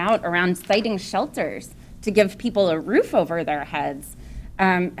that's come out around citing shelters to give people a roof over their heads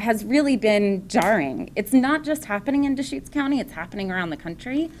has really been jarring. It's not just happening in Deschutes County, it's happening around the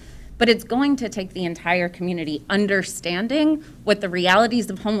country, but it's going to take the entire community understanding what the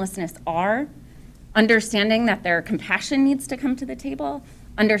realities of homelessness are, understanding that their compassion needs to come to the table,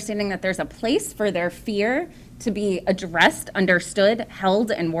 understanding that there's a place for their fear to be addressed, understood,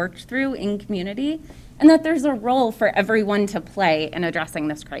 held, and worked through in community, and that there's a role for everyone to play in addressing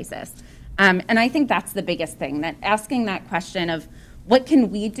this crisis. And I think that's the biggest thing, that asking that question of what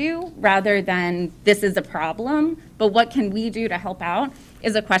can we do rather than this is a problem, but what can we do to help out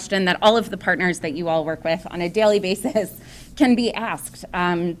is a question that all of the partners that you all work with on a daily basis can be asked.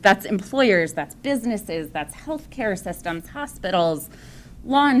 That's employers, that's businesses, that's healthcare systems, hospitals,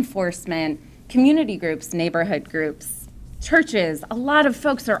 law enforcement, community groups, neighborhood groups, churches. A lot of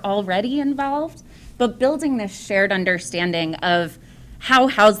folks are already involved, but building this shared understanding of how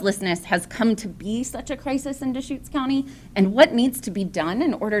houselessness has come to be such a crisis in Deschutes County and what needs to be done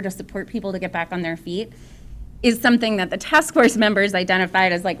in order to support people to get back on their feet is something that the task force members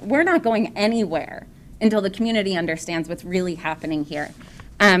identified as we're not going anywhere until the community understands what's really happening here.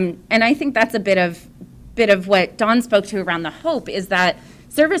 And I think that's a bit of what Dawn spoke to around the hope is that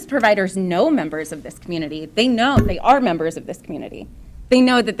service providers know members of this community. They know they are members of this community. They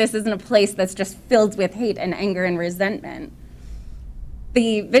know that this isn't a place that's just filled with hate and anger and resentment.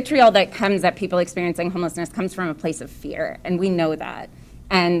 The vitriol that comes at people experiencing homelessness comes from a place of fear, and we know that.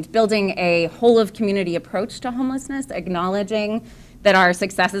 And building a whole of community approach to homelessness, acknowledging that our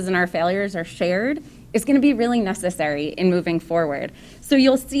successes and our failures are shared, is going to be really necessary in moving forward. So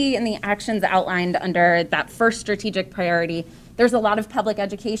you'll see in the actions outlined under that first strategic priority, there's a lot of public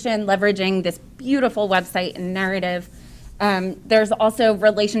education, leveraging this beautiful website and narrative. There's also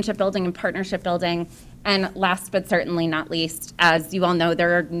relationship building and partnership building. And last but certainly not least, as you all know,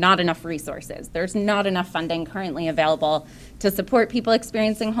 there are not enough resources. There's not enough funding currently available to support people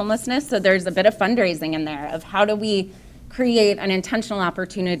experiencing homelessness. So there's a bit of fundraising in there of how do we create an intentional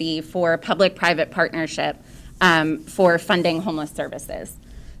opportunity for public-private partnership for funding homeless services.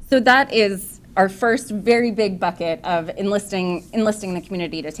 So that is our first very big bucket of enlisting the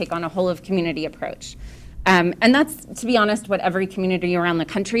community to take on a whole of community approach. And that's, to be honest, what every community around the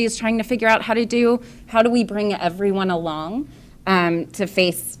country is trying to figure out how to do. How do we bring everyone along to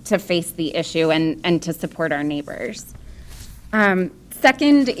face the issue and to support our neighbors?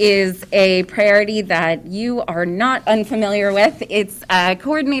 Second is a priority that you are not unfamiliar with. It's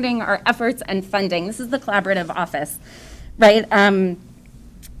coordinating our efforts and funding. This is the collaborative office, right?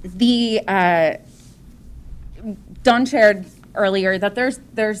 Dawn shared earlier that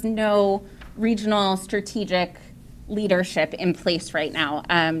there's no regional strategic leadership in place right now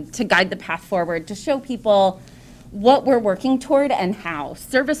to guide the path forward, to show people what we're working toward and how.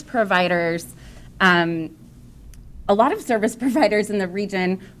 Service providers, a lot of service providers in the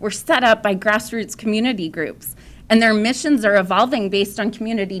region were set up by grassroots community groups, and their missions are evolving based on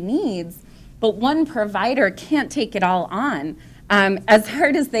community needs, but one provider can't take it all on. As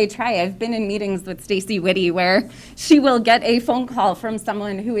hard as they try, I've been in meetings with Stacey Whitty where she will get a phone call from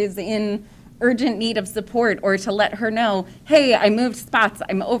someone who is in urgent need of support, or to let her know, hey, I moved spots,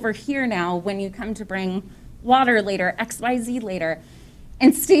 I'm over here now when you come to bring water later, XYZ later.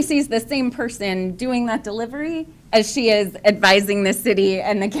 And Stacey's the same person doing that delivery as she is advising the city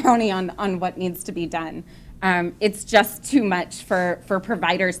and the county on what needs to be done. It's just too much for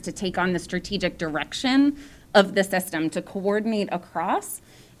providers to take on the strategic direction of the system, to coordinate across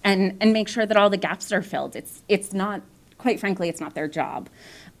and make sure that all the gaps are filled. It's not, quite frankly, it's not their job.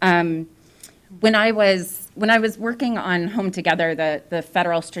 When I was working on Home Together, the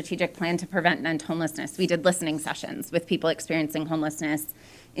federal strategic plan to prevent and end homelessness, we did listening sessions with people experiencing homelessness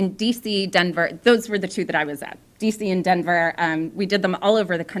in DC, Denver. Those were the two that I was at, DC and Denver. We did them all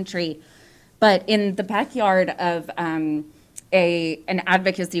over the country. But in the backyard of an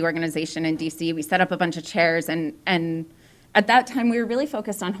advocacy organization in DC, we set up a bunch of chairs, and at that time we were really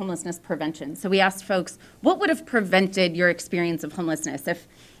focused on homelessness prevention. So we asked folks, what would have prevented your experience of homelessness?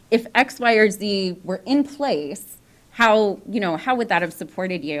 If X, Y, or Z were in place, how would that have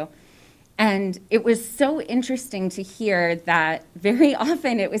supported you? And it was so interesting to hear that very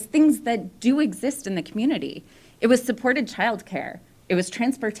often it was things that do exist in the community. It was supported childcare, it was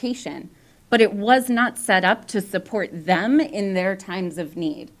transportation, but it was not set up to support them in their times of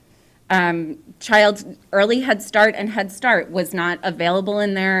need. Early Head Start and Head Start was not available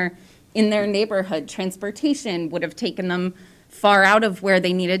in their neighborhood. Transportation would have taken them far out of where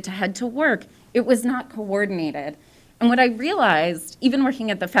they needed to head to work. It was not coordinated. And what I realized, even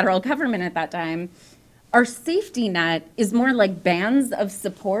working at the federal government at that time, our safety net is more like bands of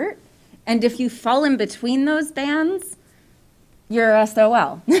support. And if you fall in between those bands, you're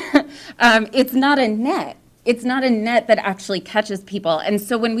SOL. It's not a net. It's not a net that actually catches people. And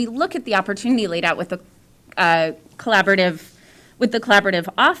so when we look at the opportunity laid out with the collaborative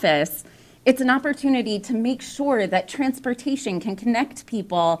office, it's an opportunity to make sure that transportation can connect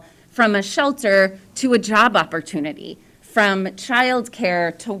people from a shelter to a job opportunity, from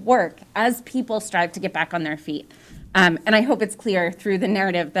childcare to work, as people strive to get back on their feet. And I hope it's clear through the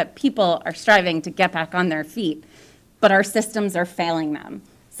narrative that people are striving to get back on their feet, but our systems are failing them.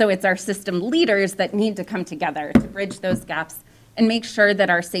 So it's our system leaders that need to come together to bridge those gaps and make sure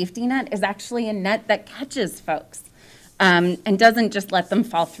that our safety net is actually a net that catches folks. And doesn't just let them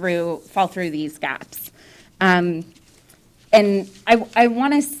fall through these gaps. And I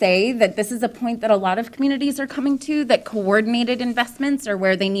want to say that this is a point that a lot of communities are coming to, that coordinated investments are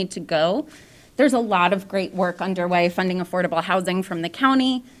where they need to go. There's a lot of great work underway funding affordable housing from the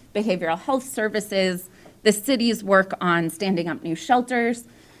county, behavioral health services, the city's work on standing up new shelters.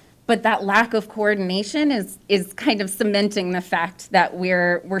 But that lack of coordination is kind of cementing the fact that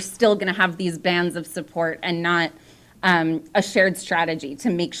we're still going to have these bands of support and not a shared strategy to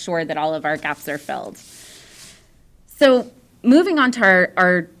make sure that all of our gaps are filled. So moving on to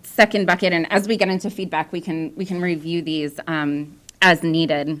our second bucket, and as we get into feedback, we can review these as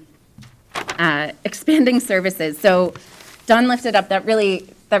needed. Expanding services. So Dawn lifted up that really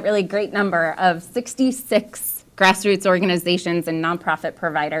great number of 66 grassroots organizations and nonprofit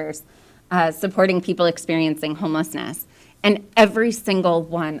providers supporting people experiencing homelessness. And every single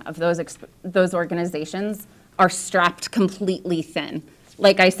one of those organizations are strapped completely thin.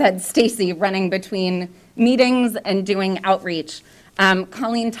 Like I said, Stacey running between meetings and doing outreach.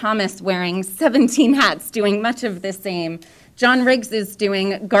 Colleen Thomas wearing 17 hats, doing much of the same. John Riggs is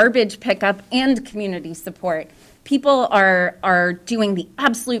doing garbage pickup and community support. People are doing the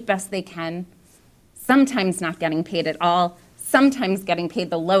absolute best they can, sometimes not getting paid at all, sometimes getting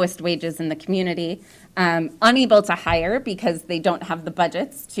paid the lowest wages in the community, unable to hire because they don't have the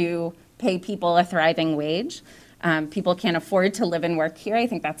budgets to pay people a thriving wage. People can't afford to live and work here. I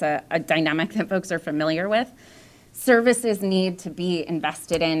think that's a dynamic that folks are familiar with. services need to be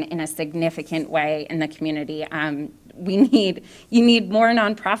invested in a significant way in the community. You need more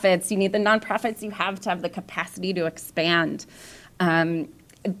nonprofits. You need the nonprofits you have to have the capacity to expand.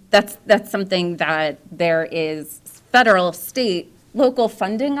 That's something that there is federal, state, local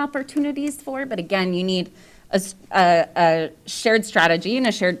funding opportunities for, but again, you need a shared strategy and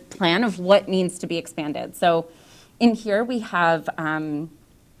a shared plan of what needs to be expanded. So in here we have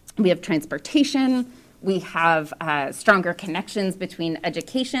transportation, we have stronger connections between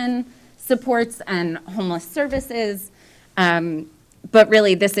education supports and homeless services. But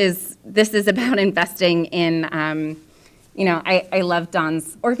really, this is about investing in, I love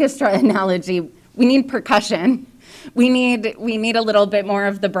Don's orchestra analogy. We need percussion. We need a little bit more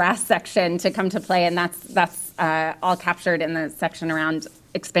of the brass section to come to play, and that's all captured in the section around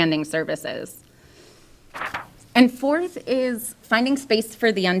expanding services. And fourth is finding space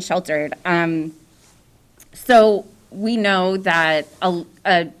for the unsheltered. So we know that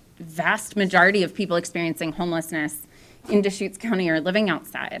a vast majority of people experiencing homelessness in Deschutes County are living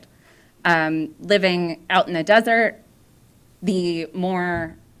outside. Living out in the desert, the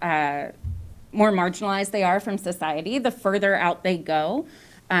more marginalized they are from society, the further out they go.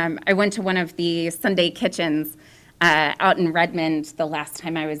 I went to one of the Sunday kitchens out in Redmond the last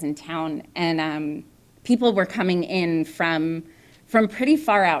time I was in town, and people were coming in from pretty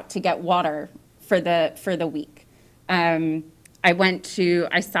far out to get water for the week. I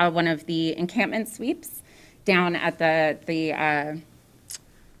saw one of the encampment sweeps down at down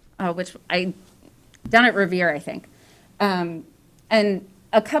at Revere, I think. And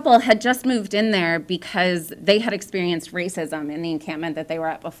a couple had just moved in there because they had experienced racism in the encampment that they were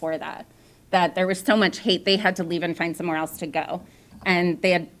at before that there was so much hate they had to leave and find somewhere else to go. And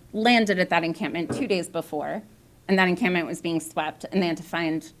they had landed at that encampment 2 days before, and that encampment was being swept, and they had to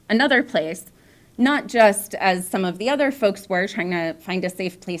find another place, not just as some of the other folks were trying to find a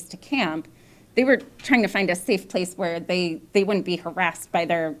safe place to camp. They were trying to find a safe place where they wouldn't be harassed by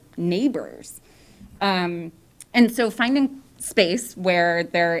their neighbors. And so finding space where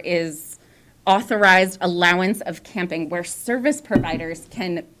there is authorized allowance of camping, where service providers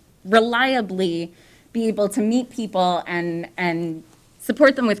can reliably be able to meet people and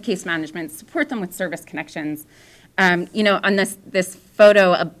support them with case management, support them with service connections. On this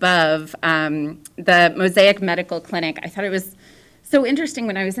photo above, the Mosaic Medical Clinic, I thought it was so interesting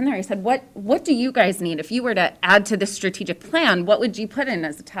when I was in there. I said, what do you guys need? If you were to add to this strategic plan, what would you put in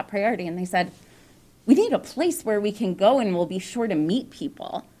as a top priority? And they said, we need a place where we can go and we'll be sure to meet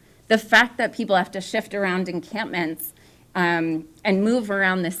people. The fact that people have to shift around encampments and move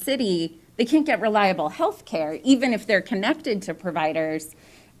around the city, they can't get reliable health care, even if they're connected to providers.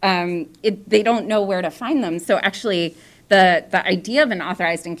 They don't know where to find them. So actually, the idea of an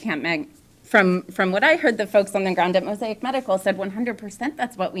authorized encampment, from what I heard the folks on the ground at Mosaic Medical said 100%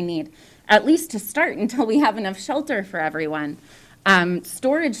 that's what we need, at least to start until we have enough shelter for everyone,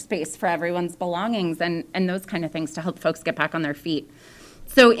 storage space for everyone's belongings, and those kind of things to help folks get back on their feet.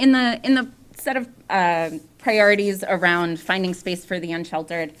 So in the set of priorities around finding space for the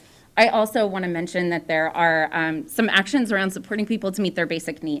unsheltered, I also want to mention that there are some actions around supporting people to meet their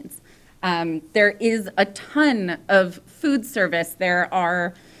basic needs. There is a ton of food service. There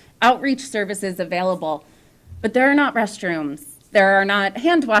are outreach services available, but there are not restrooms. There are not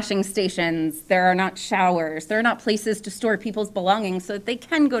hand washing stations. There are not showers. There are not places to store people's belongings so that they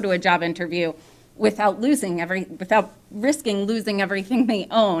can go to a job interview without risking losing everything they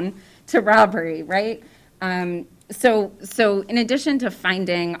own to robbery, right? So in addition to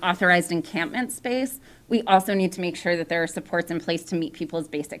finding authorized encampment space, we also need to make sure that there are supports in place to meet people's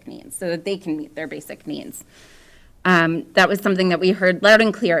basic needs so that they can meet their basic needs. That was something that we heard loud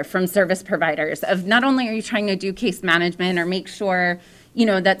and clear from service providers of not only are you trying to do case management or make sure,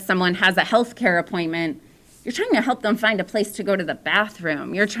 that someone has a healthcare appointment, you're trying to help them find a place to go to the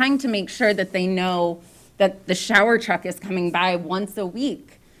bathroom. You're trying to make sure that they know that the shower truck is coming by once a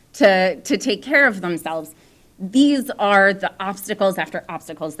week to take care of themselves. These are the obstacles after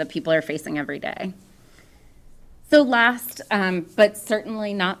obstacles that people are facing every day. So last, but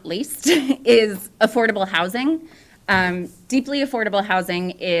certainly not least, is affordable housing. Deeply affordable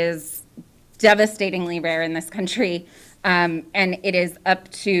housing is devastatingly rare in this country, and it is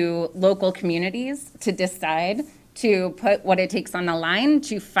up to local communities to decide to put what it takes on the line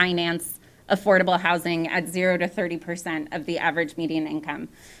to finance affordable housing at 0 to 30% of the average median income.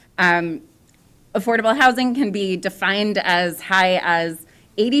 Affordable housing can be defined as high as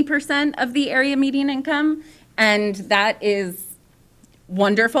 80% of the area median income, and that is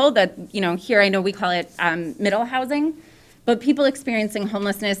wonderful that, here I know we call it middle housing, But people experiencing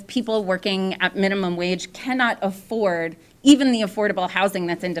homelessness, people working at minimum wage cannot afford even the affordable housing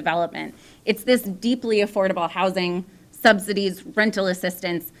that's in development. It's this deeply affordable housing, subsidies, rental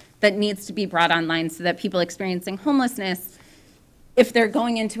assistance that needs to be brought online so that people experiencing homelessness, if they're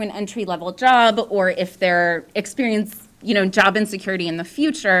going into an entry-level job or if they're experiencing job insecurity in the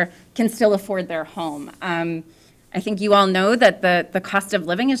future, can still afford their home. I think you all know that the cost of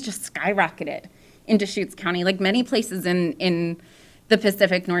living has just skyrocketed in Deschutes County, like many places in the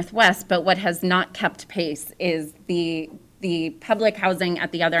Pacific Northwest, but what has not kept pace is the public housing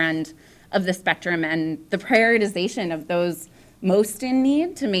at the other end of the spectrum and the prioritization of those most in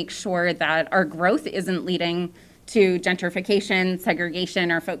need to make sure that our growth isn't leading to gentrification,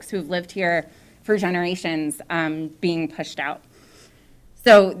 segregation, or folks who've lived here for generations being pushed out.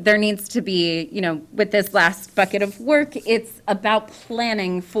 So there needs to be, with this last bucket of work, it's about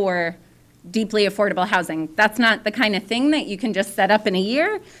planning for deeply affordable housing. That's not the kind of thing that you can just set up in a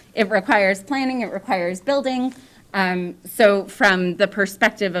year. It requires planning, it requires building. So from the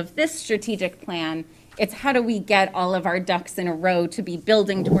perspective of this strategic plan, it's how do we get all of our ducks in a row to be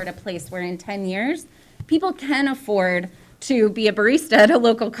building toward a place where in 10 years, people can afford to be a barista at a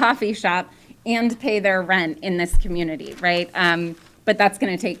local coffee shop and pay their rent in this community, right? But that's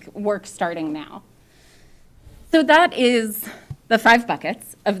going to take work starting now. So that is the 5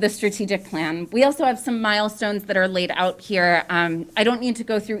 buckets of the strategic plan. We also have some milestones that are laid out here. I don't need to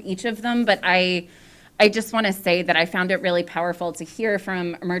go through each of them, but I just want to say that I found it really powerful to hear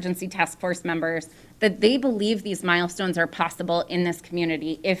from emergency task force members that they believe these milestones are possible in this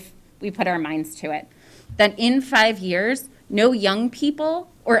community if we put our minds to it. That in 5 years, no young people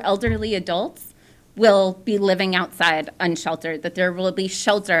or elderly adults will be living outside unsheltered, that there will be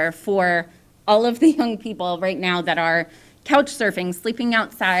shelter for all of the young people right now that are couch surfing, sleeping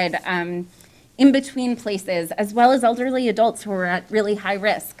outside, in between places, as well as elderly adults who are at really high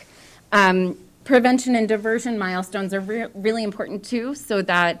risk. Prevention and diversion milestones are really important too, so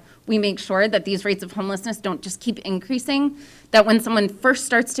that we make sure that these rates of homelessness don't just keep increasing, that when someone first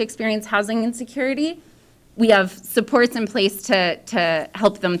starts to experience housing insecurity, we have supports in place to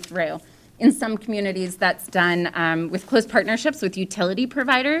help them through. In some communities, that's done with close partnerships with utility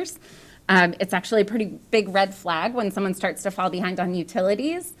providers. It's actually a pretty big red flag when someone starts to fall behind on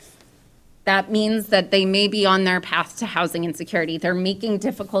utilities. That means that they may be on their path to housing insecurity. They're making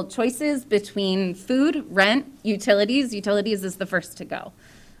difficult choices between food, rent, utilities. Utilities is the first to go.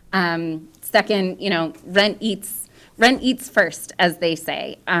 Second, rent eats first, as they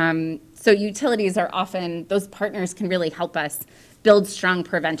say. So utilities are often, those partners can really help us build strong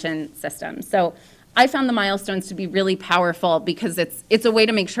prevention systems. So I found the milestones to be really powerful because it's a way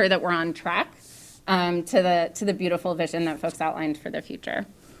to make sure that we're on track to the beautiful vision that folks outlined for the future.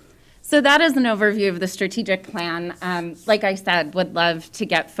 So that is an overview of the strategic plan. Like I said, would love to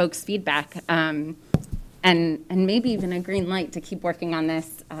get folks' feedback and maybe even a green light to keep working on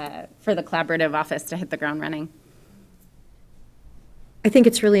this for the collaborative office to hit the ground running. I think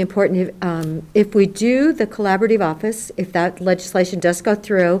it's really important if we do the collaborative office, if that legislation does go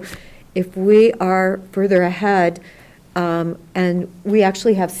through, if we are further ahead and we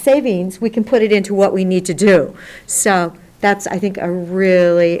actually have savings, we can put it into what we need to do. So that's, I think, a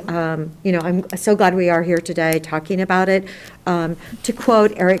really, I'm so glad we are here today talking about it. To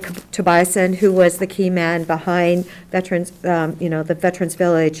quote Eric Tobiasen, who was the key man behind Veterans, the Veterans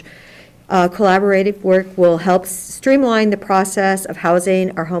Village, collaborative work will help streamline the process of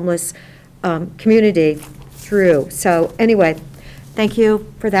housing our homeless community through. So anyway, thank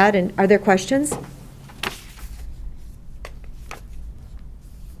you for that. And are there questions?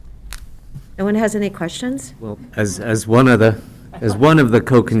 No one has any questions? Well, as one of the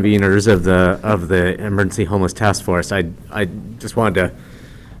co-conveners of the Emergency Homeless Task Force, I just wanted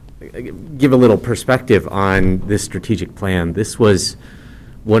to give a little perspective on this strategic plan. This was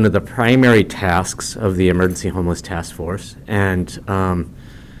one of the primary tasks of the Emergency Homeless Task Force, and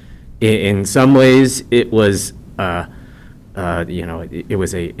in some ways, it was it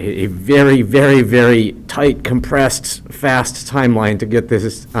was a very, very, very tight, compressed, fast timeline to get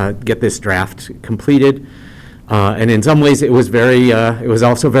this draft completed. And in some ways, it was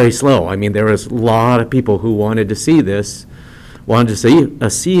also very slow. I mean, there was a lot of people who wanted to see this, wanted to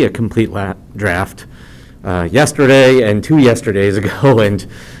see a complete draft yesterday and 2 yesterdays ago and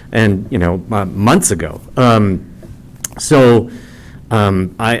months ago.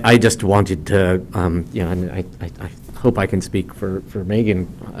 I just wanted to and I hope I can speak for Megan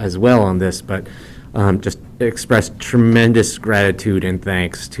as well on this, but just express tremendous gratitude and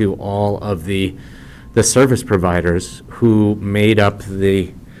thanks to all of the service providers who made up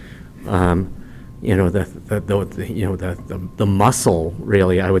the the muscle,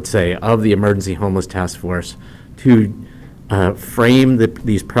 really, I would say, of the Emergency Homeless Task Force to frame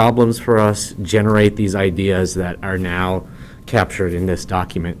these problems for us, generate these ideas that are now captured in this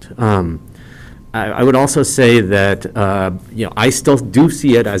document. I would also say that, I still do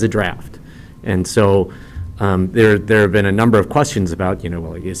see it as a draft. And so there have been a number of questions about,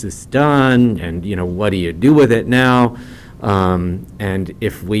 well, is this done? And, what do you do with it now? And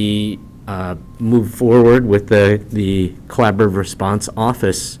if we move forward with the Collaborative Response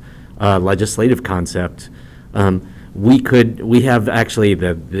Office legislative concept, we have actually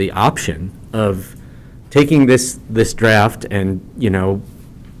the option of taking this draft and,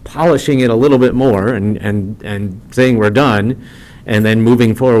 polishing it a little bit more and saying we're done, and then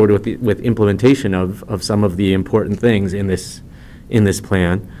moving forward with implementation of some of the important things in this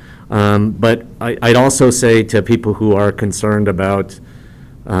plan. But I'd also say to people who are concerned about,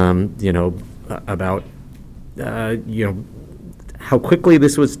 how quickly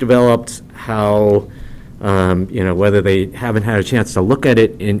this was developed, how, whether they haven't had a chance to look at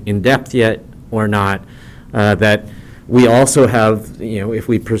it in depth yet or not, that we also have, if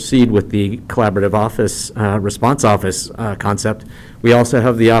we proceed with the Collaborative Office, Response Office concept, we also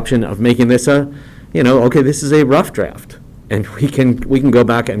have the option of making this okay, this is a rough draft. And we can go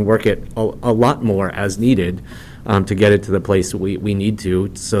back and work it a lot more as needed to get it to the place we need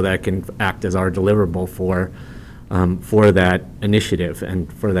to, so that it can act as our deliverable for that initiative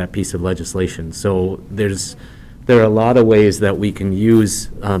and for that piece of legislation. So there are a lot of ways that we can use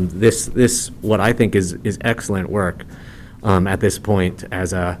this what I think is excellent work at this point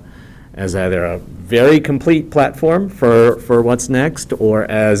as either a very complete platform for what's next, or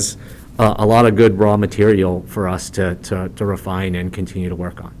as a lot of good raw material for us to refine and continue to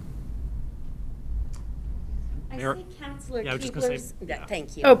work on. I Mayor- see Councilor Yeah, I was just gonna say, Keebler's. yeah.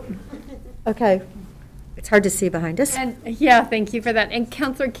 Thank you. Oh, Okay. It's hard to see behind us. and, yeah, thank you for that. And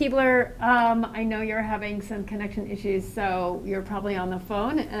Counselor Keebler, I know you're having some connection issues, so you're probably on the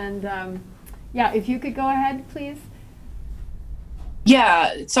phone. And, yeah, if you could go ahead, please.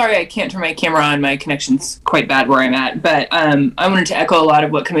 Yeah, sorry I can't turn my camera on. My connection's quite bad where I'm at. But I wanted to echo a lot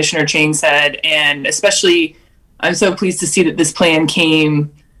of what Commissioner Chang said, and especially I'm so pleased to see that this plan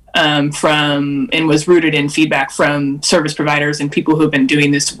came from and was rooted in feedback from service providers and people who have been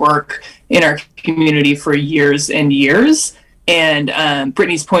doing this work in our community for years and years. And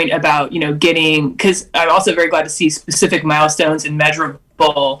Brittany's point about, getting, because I'm also very glad to see specific milestones and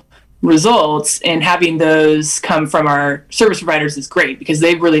measurable results, and having those come from our service providers is great, because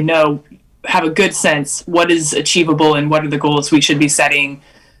they really have a good sense what is achievable and what are the goals we should be setting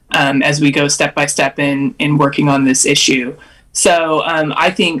as we go step by step in working on this issue. So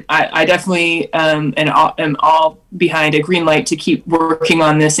I think I definitely am all behind a green light to keep working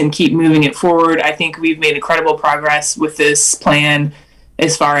on this and keep moving it forward. I think we've made incredible progress with this plan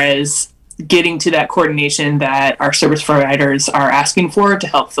as far as getting to that coordination that our service providers are asking for to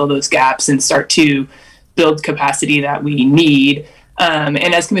help fill those gaps and start to build capacity that we need.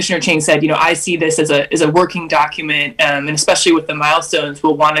 And as Commissioner Chang said, I see this as a working document, and especially with the milestones,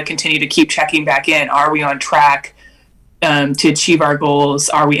 we'll want to continue to keep checking back in. Are we on track to achieve our goals?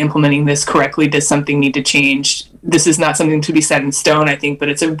 Are we implementing this correctly? Does something need to change? This is not something to be set in stone, I think, but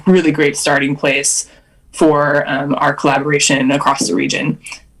it's a really great starting place for our collaboration across the region.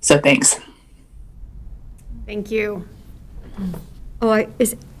 So thanks. Thank you.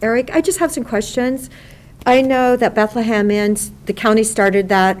 Is Eric, I just have some questions. I know that Bethlehem Inns, the county started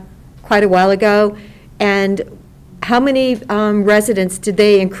that quite a while ago, and how many residents did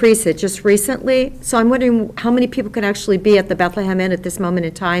they increase it just recently? So I'm wondering how many people can actually be at the Bethlehem Inn at this moment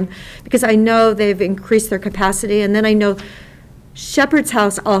in time, because I know they've increased their capacity, and then I know Shepherd's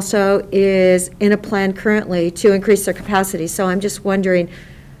House also is in a plan currently to increase their capacity. So I'm just wondering,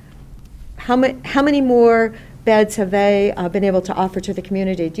 how many more beds have they been able to offer to the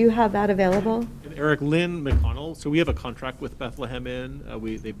community? Do you have that available? And Eric, Lynn McConnell, so we have a contract with Bethlehem Inn.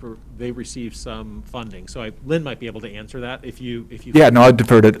 They received some funding. So Lynn might be able to answer that if you. Yeah, no, I'd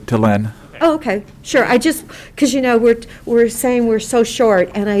defer to Lynn. Okay. Oh, okay, sure. I just, because, we're saying we're so short,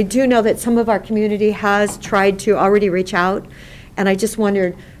 and I do know that some of our community has tried to already reach out, and I just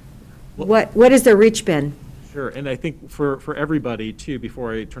wondered, what has their reach been? Sure, and I think for everybody too,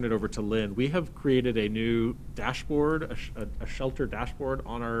 before I turn it over to Lynn, we have created a new dashboard, a shelter dashboard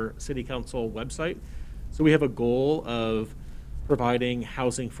on our city council website. So we have a goal of providing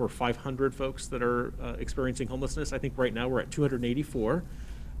housing for 500 folks that are experiencing homelessness. I think right now we're at 284.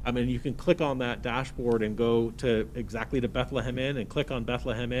 And you can click on that dashboard and go to Bethlehem Inn and click on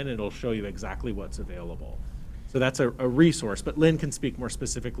Bethlehem Inn, and it'll show you exactly what's available. So that's a resource, but Lynn can speak more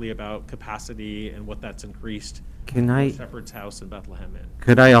specifically about capacity and what that's increased. Can I- Shepherd's House and Bethlehem Inn.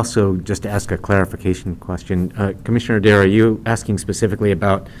 Could I also just ask a clarification question? Commissioner Adair, are you asking specifically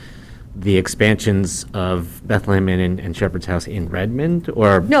about the expansions of Bethlehem Inn and Shepherd's House in Redmond,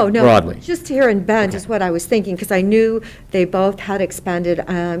 or No, broadly? just here in Bend is Okay. what I was thinking, because I knew they both had expanded.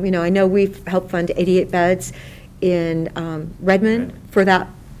 I know we've helped fund 88 beds in Redmond for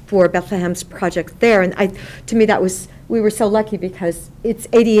Bethlehem's project there. And to me, we were so lucky because it's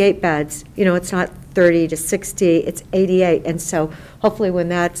 88 beds. It's not 30 to 60, it's 88. And so hopefully when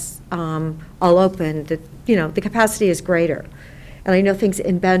that's all open, the capacity is greater. And I know things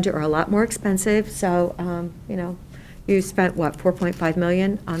in Bend are a lot more expensive, so, you spent, what, $4.5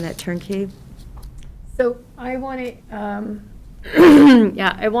 million on that turnkey? So I want to,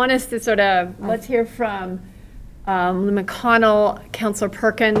 I want us to let's hear from McConnell, Councilor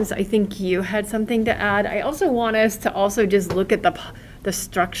Perkins. I think you had something to add. I also want us to also just look at the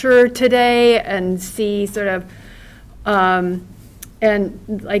structure today and see I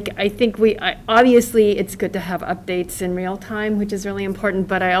think obviously it's good to have updates in real time, which is really important,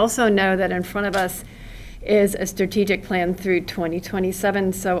 but I also know that in front of us is a strategic plan through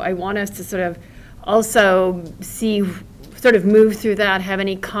 2027. So I want us to also move through that, have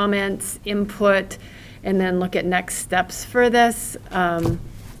any comments, input, and then look at next steps for this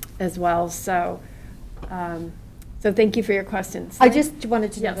as well. So thank you for your questions. I just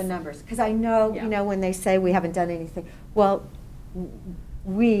wanted to know the Yes. numbers, because I know, when they say we haven't done anything, well,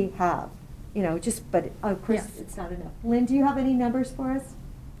 we have, but of course, Yes. it's not enough. Lynn, do you have any numbers for us?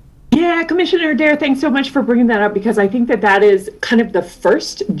 Yeah, Commissioner Adair, thanks so much for bringing that up, because I think that is kind of the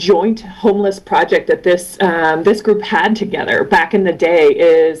first joint homeless project that this group had together back in the day,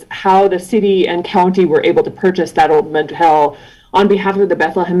 is how the city and county were able to purchase that old motel on behalf of the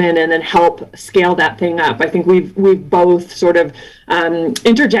Bethlehem Inn and then help scale that thing up. I think we've both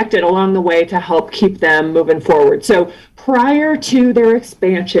interjected along the way to help keep them moving forward. So prior to their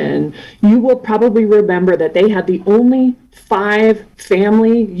expansion, you will probably remember that they had the only 5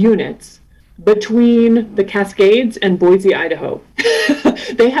 family units between the Cascades and Boise, Idaho.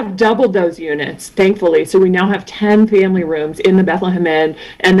 They have doubled those units, thankfully. So we now have 10 family rooms in the Bethlehem Inn,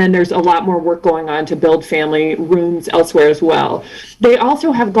 and then there's a lot more work going on to build family rooms elsewhere as well. They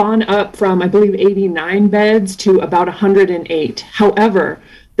also have gone up from, I believe, 89 beds to about 108. However,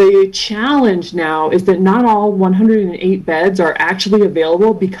 the challenge now is that not all 108 beds are actually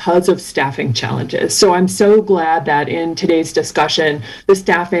available because of staffing challenges. So I'm so glad that in today's discussion, the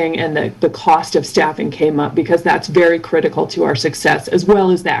staffing and the cost of staffing came up, because that's very critical to our success, as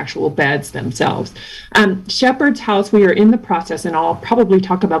well as the actual beds themselves. Shepherd's House, we are in the process, and I'll probably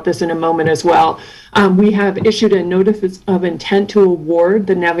talk about this in a moment as well. We have issued a notice of intent to award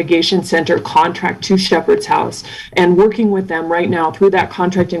the Navigation Center contract to Shepherd's House, and working with them right now through that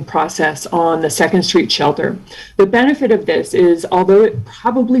contracting process on the 2nd Street shelter. The benefit of this is, although it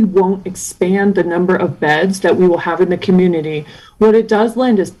probably won't expand the number of beds that we will have in the community, what it does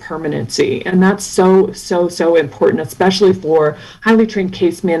lend is permanency, and that's so important, especially for highly trained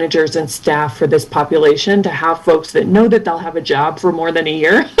case managers and staff for this population, to have folks that know that they'll have a job for more than a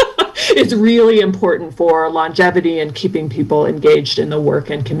year. It's really important for longevity and keeping people engaged in the work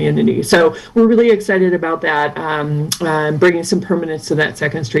and community. So we're really excited about that, bringing some permanence to that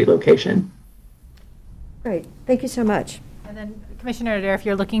 2nd Street location. Great, thank you so much. And then, Commissioner Adair, if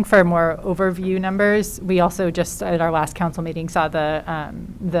you're looking for more overview numbers, we also just at our last council meeting saw the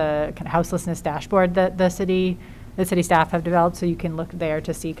kind of houselessness dashboard that the city staff have developed, so you can look there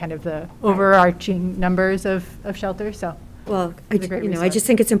to see kind of the overarching numbers of shelters. So. Well, I just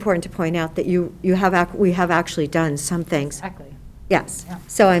think it's important to point out that we have actually done some things. Exactly. Yes. Yeah.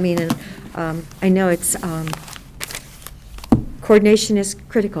 So, I mean, I know it's, coordination is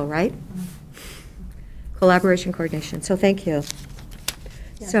critical, right? Collaboration, coordination. So thank you.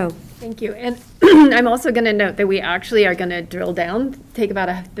 Yeah. So. Thank you. And I'm also going to note that we actually are going to drill down, take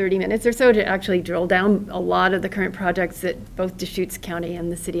about 30 minutes or so to actually drill down a lot of the current projects that both Deschutes County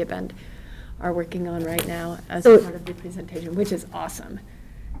and the City of Bend are working on right now as part of the presentation, which is awesome.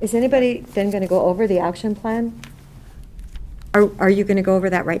 Is anybody then going to go over the action plan? Are you going to go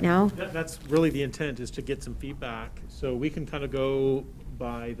over that right now? That's really the intent, is to get some feedback. So we can kind of go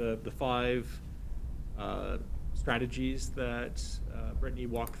by the 5 strategies that Brittany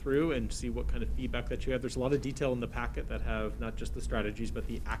walked through and see what kind of feedback that you have. There's a lot of detail in the packet that have not just the strategies, but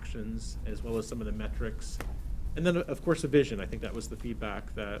the actions, as well as some of the metrics. And then, of course, a vision. I think that was the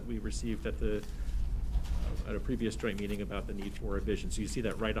feedback that we received at a previous joint meeting about the need for a vision. So you see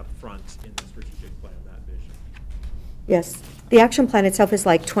that right up front in the strategic plan, that vision. Yes. The action plan itself is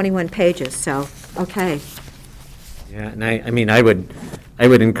like 21 pages, so, okay. Yeah, and I mean, I would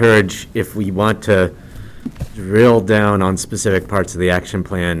encourage, if we want to drill down on specific parts of the action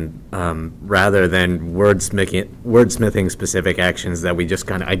plan, rather than wordsmithing specific actions, that we just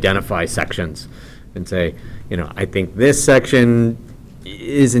kind of identify sections and say, I think this section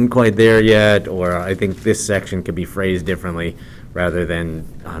isn't quite there yet, or I think this section could be phrased differently, rather than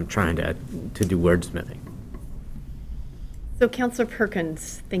trying to do wordsmithing. So Councilor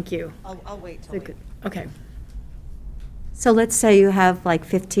Perkins, thank you. I'll wait till we. Okay. So let's say you have like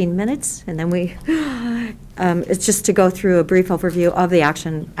 15 minutes, and then we, it's just to go through a brief overview of the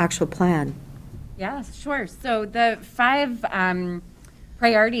actual plan. Yeah, sure. So the 5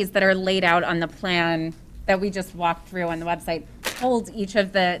 priorities that are laid out on the plan that we just walked through on the website hold each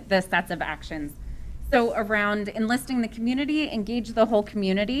of the sets of actions. So around enlisting the community, engage the whole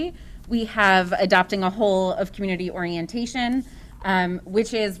community, we have adopting a whole of community orientation,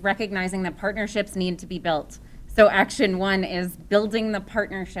 which is recognizing that partnerships need to be built. So action 1 is building the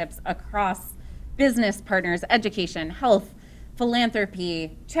partnerships across business partners, education, health,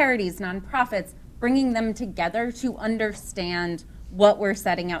 philanthropy, charities, nonprofits, bringing them together to understand what we're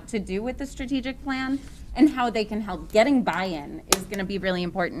setting out to do with the strategic plan and how they can help. Getting buy-in is going to be really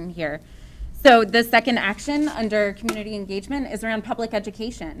important here. So the second action under community engagement is around public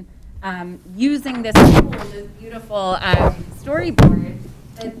education. Using this tool, this beautiful storyboard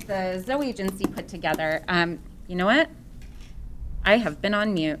that the Zoe agency put together. You know what? I have been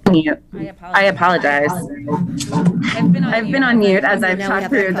on mute. I apologize. I've been on mute as I've talked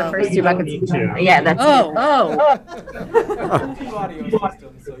through the first 2 buckets. Yeah, that's Two audio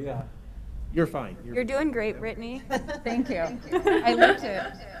systems, so yeah. You're fine. You're doing great, Brittany. Thank you. I looked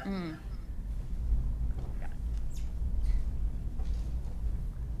at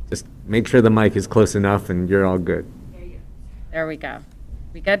Just make sure the mic is close enough and you're all good. There we go.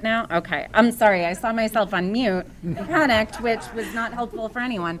 We good now? Okay. I'm sorry. I saw myself on mute and panicked, which was not helpful for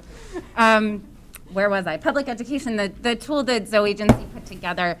anyone. Where was I? Public education, the tool that Zoe agency put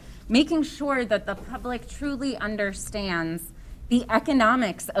together, making sure that the public truly understands the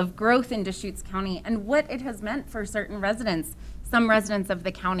economics of growth in Deschutes County and what it has meant for certain residents, some residents of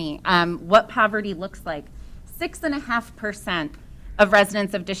the county, what poverty looks like. 6.5% of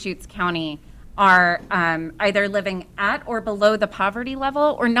residents of Deschutes County are either living at or below the poverty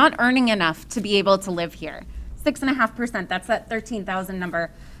level or not earning enough to be able to live here. 6.5%, that's that 13,000 number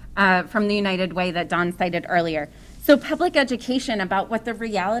from the United Way that Don cited earlier. So public education about what the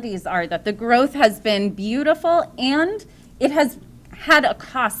realities are, that the growth has been beautiful and it has had a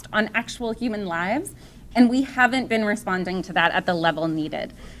cost on actual human lives, and we haven't been responding to that at the level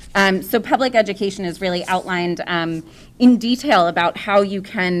needed. So public education is really outlined in detail about how you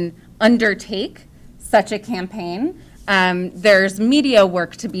can undertake such a campaign. There's media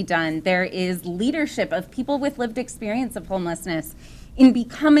work to be done. There is leadership of people with lived experience of homelessness in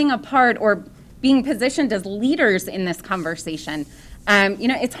becoming a part or being positioned as leaders in this conversation.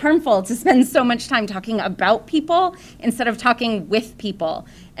 It's harmful to spend so much time talking about people instead of talking with people.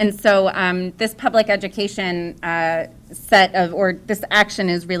 And so this public education this action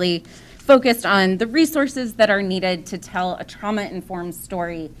is really focused on the resources that are needed to tell a trauma-informed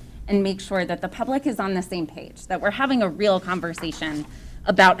story and make sure that the public is on the same page, that we're having a real conversation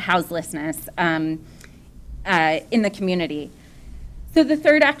about houselessness in the community. So the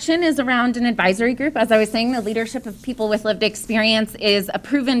third action is around an advisory group. As I was saying, the leadership of people with lived experience is a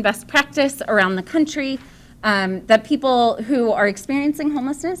proven best practice around the country, that people who are experiencing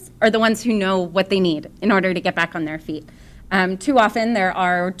homelessness are the ones who know what they need in order to get back on their feet. Too often there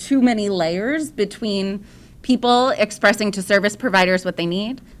are too many layers between people expressing to service providers what they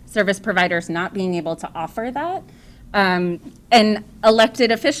need, service providers not being able to offer that, and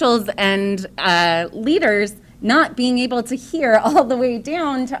elected officials and leaders not being able to hear all the way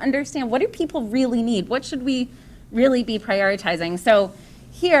down to understand what do people really need? What should we really be prioritizing? So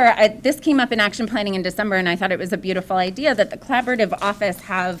here, this came up in action planning in December, and I thought it was a beautiful idea that the collaborative office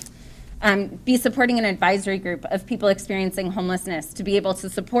be supporting an advisory group of people experiencing homelessness to be able to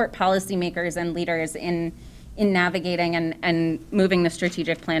support policymakers and leaders in navigating and moving the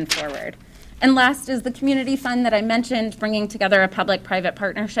strategic plan forward. And last is the community fund that I mentioned, bringing together a public-private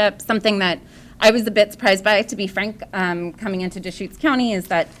partnership. Something that I was a bit surprised by, to be frank, coming into Deschutes County, is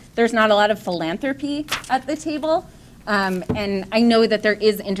that there's not a lot of philanthropy at the table. And I know that there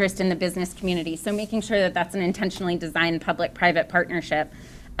is interest in the business community, so making sure that that's an intentionally designed public-private partnership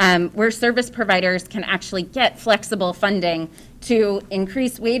where service providers can actually get flexible funding to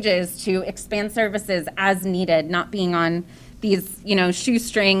increase wages, to expand services as needed, not being on these,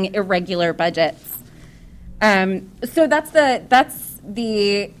 shoestring irregular budgets. So that's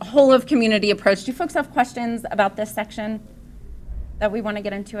the whole of community approach. Do folks have questions about this section that we want to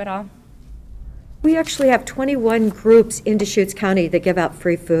get into at all? We actually have 21 groups in Deschutes County that give out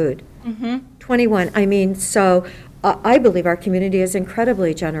free food. 21. I mean, so I believe our community is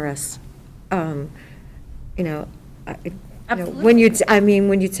incredibly generous. You know, when you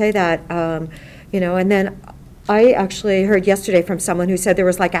say that, you know, and then I actually heard yesterday from someone who said there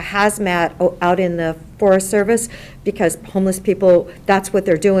was like a hazmat out in the Forest Service because homeless people, that's what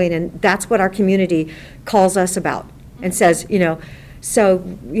they're doing, and that's what our community calls us about and says, you know, so,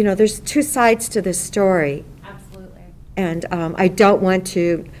 you know, there's two sides to this story. Absolutely. And I don't want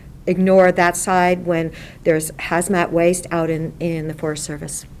to ignore that side when there's hazmat waste out in the Forest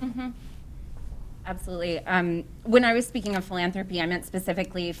Service. Absolutely. When I was speaking of philanthropy, I meant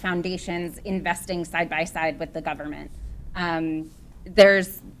specifically foundations investing side by side with the government.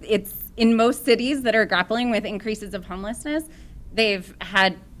 It's in most cities that are grappling with increases of homelessness, they've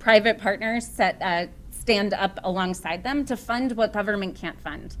had private partners stand up alongside them to fund what government can't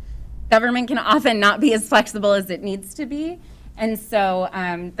fund. Government can often not be as flexible as it needs to be. And so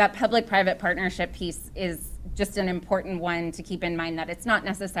that public-private partnership piece is just an important one to keep in mind, that it's not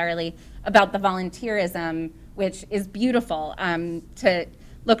necessarily about the volunteerism, which is beautiful to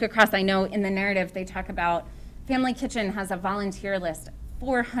look across. I know in the narrative they talk about Family Kitchen has a volunteer list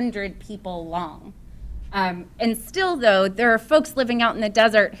 400 people long. And still, though, there are folks living out in the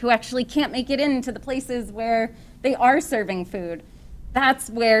desert who actually can't make it into the places where they are serving food. That's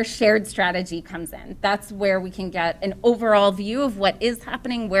where shared strategy comes in. That's where we can get an overall view of what is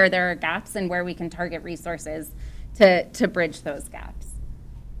happening, where there are gaps, and where we can target resources to bridge those gaps.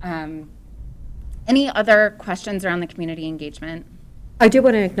 Any other questions around the community engagement? I do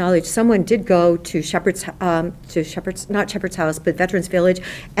want to acknowledge someone did go to Shepherd's, not Shepherd's House, but Veterans Village,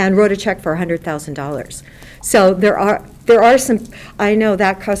 and wrote a check for $100,000. So there are some. I know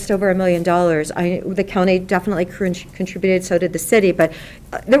that cost over $1 million. The county definitely contributed, so did the city, but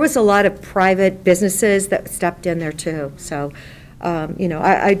there was a lot of private businesses that stepped in there too. So, you know,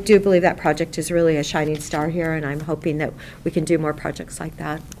 I do believe that project is really a shining star here, and I'm hoping that we can do more projects like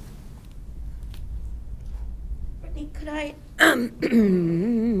that. Brittany, could I? I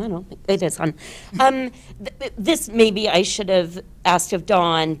don't think it is on. This maybe I should have asked of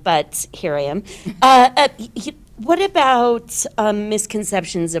Dawn, but here I am. What about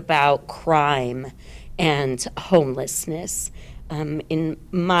misconceptions about crime and homelessness? In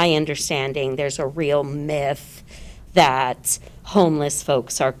my understanding, there's a real myth that homeless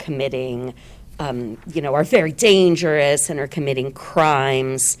folks are committing, you know, are very dangerous and are committing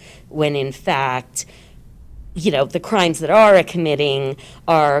crimes, when in fact, you know, the crimes that are committing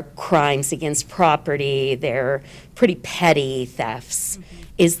are crimes against property. They're pretty petty thefts.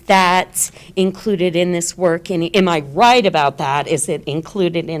 Is that included in this work? And am I right about that? Is it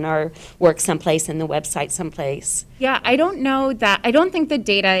included in our work someplace, in the website someplace? Yeah, I don't know that. I don't think the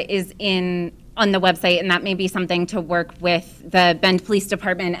data is on the website, and that may be something to work with the Bend Police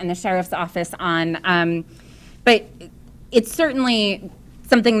Department and the Sheriff's Office on. But it's certainly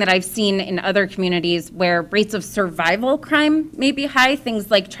something that I've seen in other communities where rates of survival crime may be high, things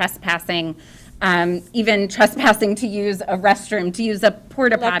like trespassing, even trespassing to use a restroom, to use a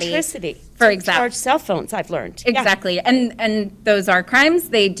porta potty. Electricity. For example. Charge cell phones, I've learned. Exactly. Yeah. And those are crimes.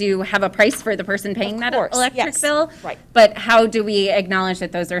 They do have a price for the person paying that electric bill. Right. But how do we acknowledge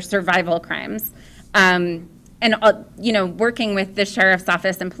that those are survival crimes? And, you know, working with the Sheriff's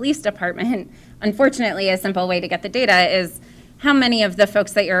Office and Police Department, unfortunately, a simple way to get the data is how many of the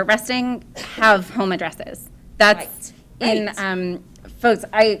folks that you're arresting have home addresses. That's in folks.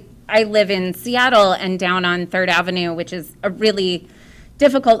 I live in Seattle and down on 3rd Avenue, which is a really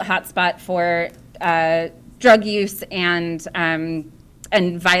difficult hotspot for drug use and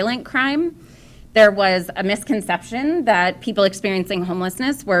violent crime. There was a misconception that people experiencing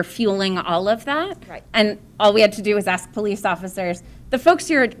homelessness were fueling all of that. Right. And all we had to do was ask police officers, the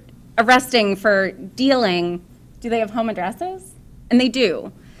folks you're arresting for dealing, do they have home addresses? And they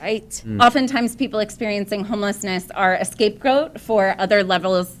do. Right. Oftentimes people experiencing homelessness are a scapegoat for other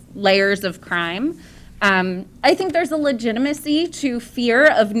layers of crime. I think there's a legitimacy to fear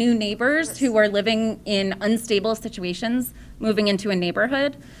of new neighbors who are living in unstable situations moving into a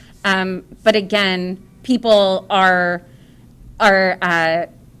neighborhood. But again, people are by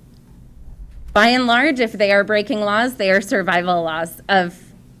and large, if they are breaking laws, they are survival laws of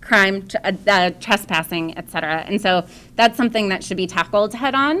crime, trespassing, et cetera. And so that's something that should be tackled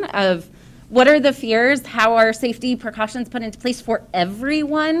head on, of what are the fears, how are safety precautions put into place for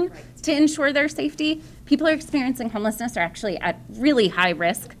everyone to ensure their safety. People who are experiencing homelessness are actually at really high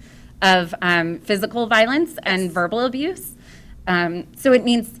risk of physical violence and verbal abuse. So it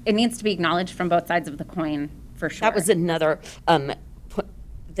needs to be acknowledged from both sides of the coin, for sure. That was another,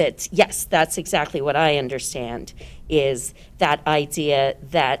 yes, that's exactly what I understand, is that idea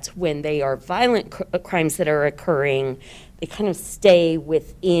that when they are violent crimes that are occurring, they kind of stay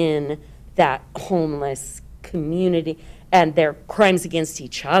within that homeless community, and they're crimes against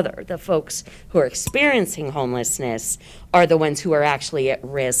each other. The folks who are experiencing homelessness are the ones who are actually at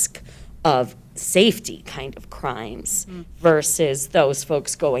risk of safety kind of crimes versus those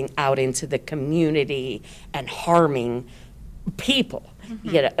folks going out into the community and harming people.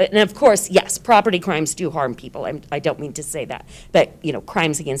 You know, and of course, yes, property crimes do harm people. I don't mean to say that, but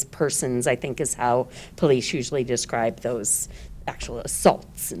crimes against persons, I think, is how police usually describe those actual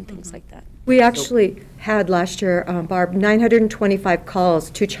assaults and things like that. We actually had last year, Barb, 925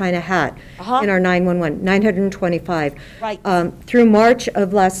 calls to China Hat in our 911, 925. Right. Through March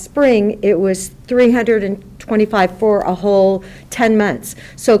of last spring, it was 325 for a whole 10 months.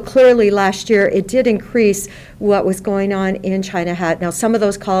 So clearly last year, it did increase what was going on in China Hat. Now, some of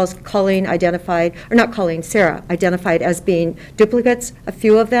those calls, Sarah identified as being duplicates, a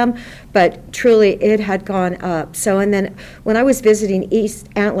few of them, but truly it had gone up. So, and then when I was visiting East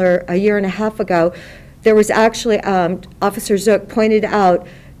Antler a year and a half ago, there was actually, Officer Zook pointed out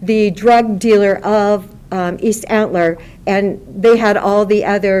the drug dealer of East Antler, and they had all the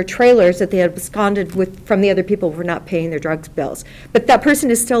other trailers that they had absconded with from the other people who were not paying their drugs bills. But that person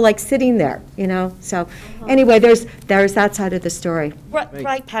is still like sitting there, So anyway, there's that side of the story.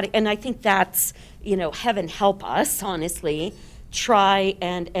 Right, Patty, and I think that's, heaven help us, honestly, try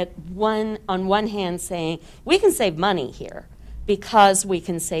and on one hand saying, we can save money here because we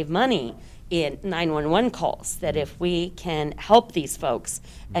can save money in 911 calls, that if we can help these folks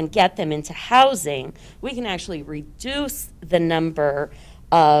and get them into housing, we can actually reduce the number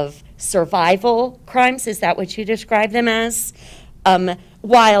of survival crimes, is that what you describe them as?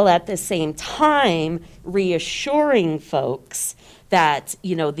 While at the same time reassuring folks that,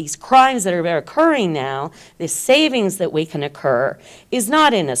 these crimes that are occurring now, the savings that we can occur is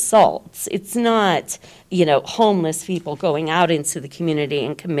not in assaults. It's not, homeless people going out into the community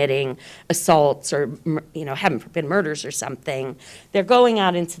and committing assaults or, heaven forbid, murders or something. They're going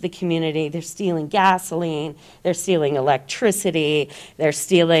out into the community, they're stealing gasoline, they're stealing electricity, they're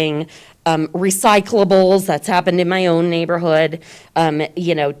stealing recyclables. That's happened in my own neighborhood,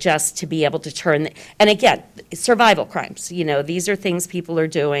 just to be able to turn, and again, survival crimes, these are things people are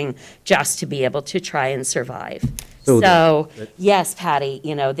doing just to be able to try and survive. So yes, Patty,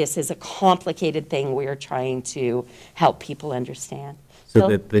 this is a complicated thing we're trying to help people understand.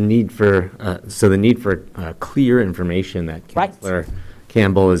 So the need for clear information that Councilor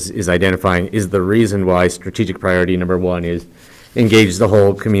Campbell is identifying is the reason why strategic priority number 1 is engage the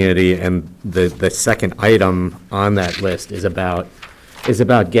whole community, and the second item on that list is about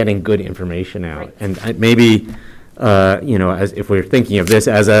getting good information out. And maybe as if we're thinking of this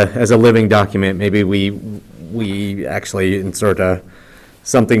as a living document, maybe we actually insert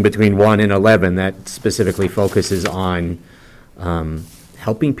something between 1 and 11 that specifically focuses on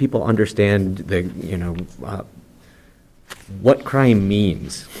helping people understand what crime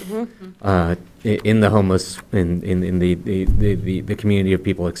means in the homeless, in the community of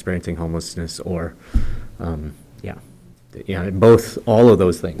people experiencing homelessness, or both, all of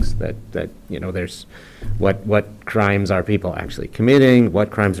those things that there's what crimes are people actually committing, what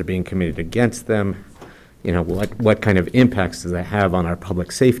crimes are being committed against them, what kind of impacts does that have on our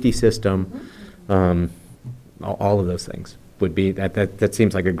public safety system, all of those things would be, that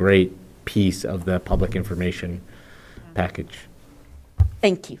seems like a great piece of the public information package.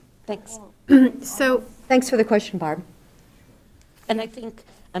 Thank you. Thanks. So thanks for the question, Barb. And I think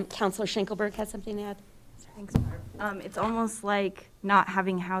Councilor Schenkelberg has something to add. Thanks, Barb. It's almost like not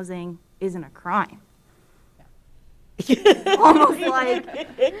having housing isn't a crime. Almost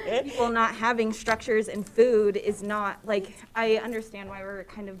like people not having structures and food is not, like, I understand why we're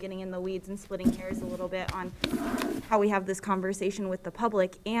kind of getting in the weeds and splitting hairs a little bit on how we have this conversation with the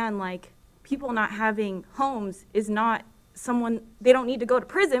public, and like people not having homes is not someone, they don't need to go to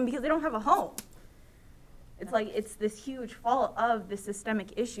prison because they don't have a home. It's like, it's this huge fault of the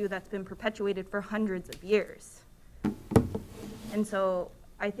systemic issue that's been perpetuated for hundreds of years. And so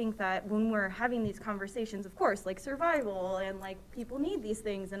I think that when we're having these conversations, of course, like survival and like people need these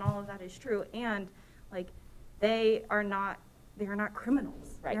things and all of that is true. And like, they are not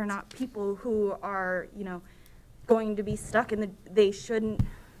criminals. Right. They're not people who are, going to be stuck in they shouldn't,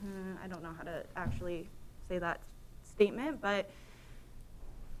 I don't know how to actually say that statement, but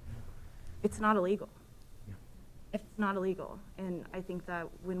it's not illegal. It's not illegal. And I think that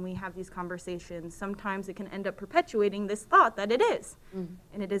when we have these conversations, sometimes it can end up perpetuating this thought that it is,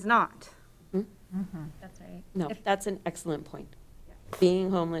 and it is not. That's right. No, that's an excellent point.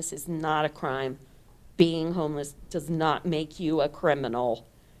 Being homeless is not a crime. Being homeless does not make you a criminal.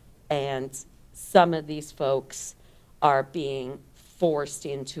 And some of these folks are being forced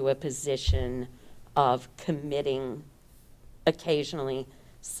into a position of committing occasionally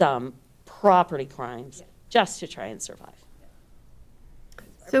some property crimes just to try and survive.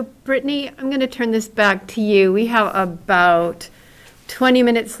 So Brittany, I'm going to turn this back to you. We have about 20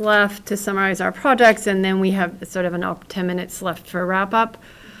 minutes left to summarize our projects, and then we have sort of 10 minutes left for a wrap up.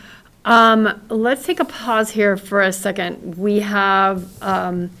 Let's take a pause here for a second. We have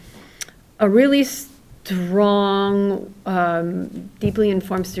a really strong, deeply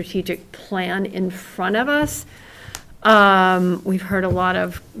informed strategic plan in front of us. We've heard a lot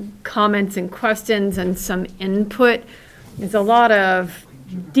of comments and questions and some input. There's a lot of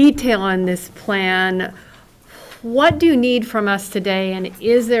detail on this plan. What do you need from us today, and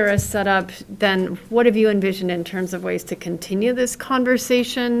is there a setup then? What have you envisioned in terms of ways to continue this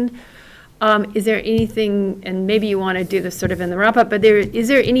conversation? Is there anything, and maybe you want to do this sort of in the wrap up, but is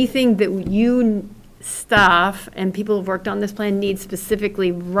there anything that you staff and people who've worked on this plan need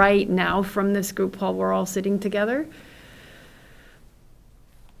specifically right now from this group while we're all sitting together?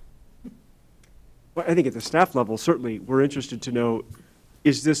 Well, I think at the staff level, certainly, we're interested to know,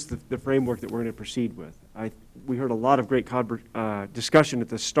 is this the framework that we're going to proceed with? We heard a lot of great discussion at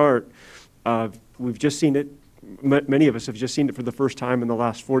the start. We've just seen it. Many of us have just seen it for the first time in the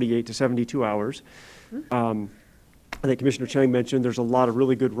last 48 to 72 hours. I think Commissioner Chang mentioned there's a lot of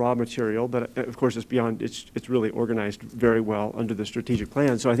really good raw material, but of course it's beyond, it's really organized very well under the strategic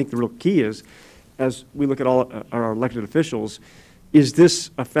plan. So I think the real key is, as we look at all our elected officials, is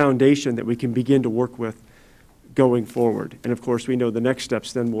this a foundation that we can begin to work with going forward? And of course, we know the next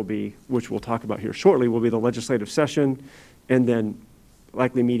steps then will be, which we'll talk about here shortly, will be the legislative session, and then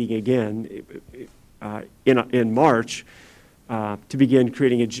likely meeting again in March to begin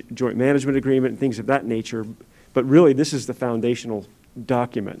creating a joint management agreement and things of that nature. But really, this is the foundational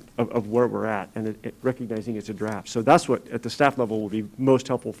document of where we're at, and recognizing it's a draft. So that's what, at the staff level, will be most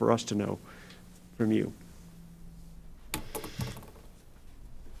helpful for us to know from you.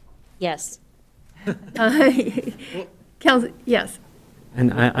 Yes. Council, yes.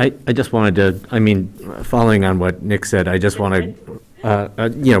 And I just wanted to, following on what Nick said, I just want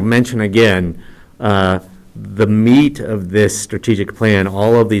to, mention again, the meat of this strategic plan,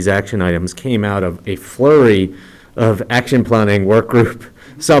 all of these action items came out of a flurry of action planning, work group,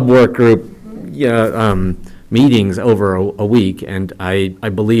 sub-work group, meetings over a week. And I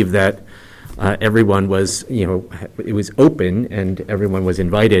believe that everyone was, it was open and everyone was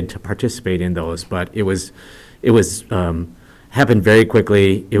invited to participate in those, but it was happened very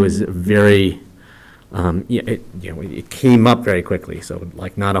quickly. It was very, it came up very quickly, so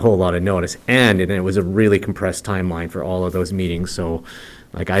like not a whole lot of notice, and it was a really compressed timeline for all of those meetings. So,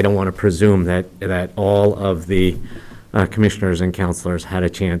 like, I don't want to presume that all of the commissioners and councilors had a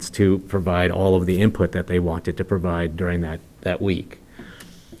chance to provide all of the input that they wanted to provide during that week.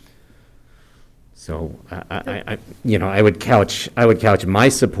 So I would couch my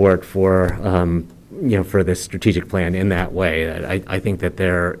support for for this strategic plan in that way. I think that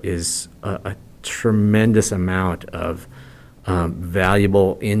there is a tremendous amount of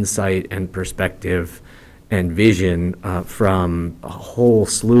valuable insight and perspective and vision from a whole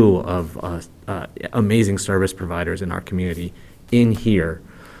slew of amazing service providers in our community in here.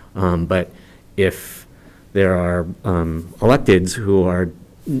 But if there are electeds who are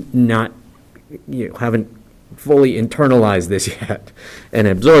not, haven't fully internalized this yet and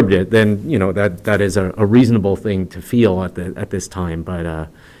absorbed it, then that is a reasonable thing to feel at this time. But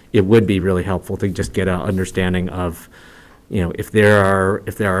it would be really helpful to just get an understanding of, if there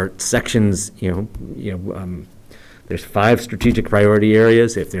are sections, there's 5 strategic priority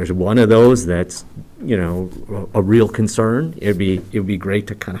areas. If there's one of those that's a real concern, it would be great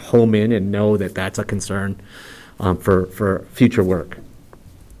to kind of home in and know that that's a concern for future work.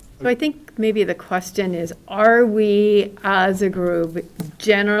 So I think maybe the question is, are we as a group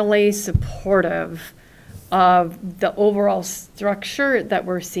generally supportive of the overall structure that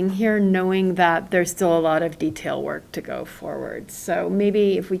we're seeing here, knowing that there's still a lot of detail work to go forward? So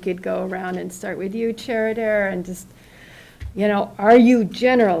maybe if we could go around and start with you, Chair Adair, and just, are you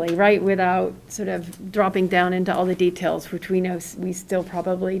generally, right, without sort of dropping down into all the details, which we know we still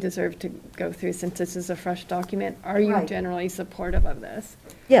probably deserve to go through since this is a fresh document, are you Right. generally supportive of this?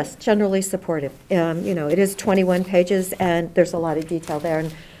 Yes, generally supportive. It is 21 pages, and there's a lot of detail there.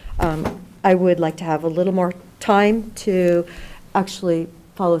 And I would like to have a little more time to actually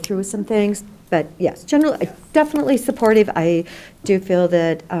follow through with some things. But yes, generally, definitely supportive. I do feel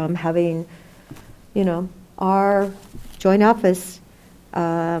that having, our joint office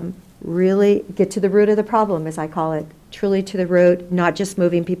really get to the root of the problem, as I call it, truly to the root, not just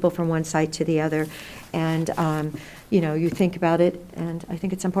moving people from one site to the other. And, you think about it, and I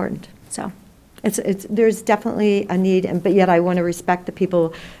think it's important. So there's definitely a need, but yet I want to respect the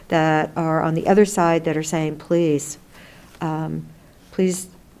people that are on the other side that are saying, please, please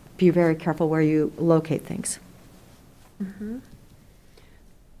be very careful where you locate things.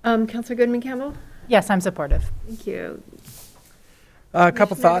 Councilor Goodman Campbell? Yes, I'm supportive. Thank you. A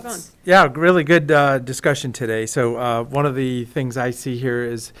couple Commissioner thoughts. Yeah, really good discussion today. So one of the things I see here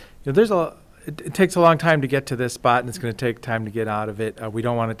is, it takes a long time to get to this spot, and it's going to take time to get out of it. We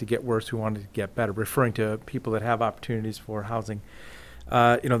don't want it to get worse. We want it to get better. Referring to people that have opportunities for housing.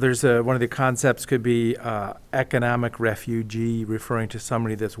 There's one of the concepts could be economic refugee, referring to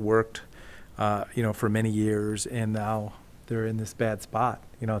somebody that's worked, for many years, and now they're in this bad spot.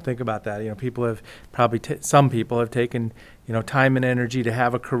 Think about that. People have probably some people have taken time and energy to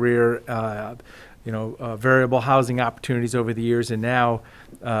have a career, variable housing opportunities over the years, and now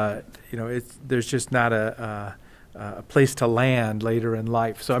there's just not a place to land later in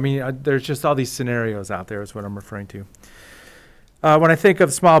life. So there's just all these scenarios out there is what I'm referring to. When I think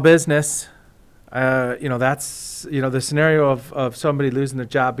of small business, that's the scenario of somebody losing their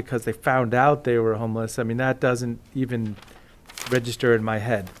job because they found out they were homeless. That doesn't even register in my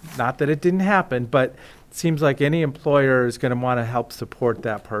head. Not that it didn't happen, but it seems like any employer is going to want to help support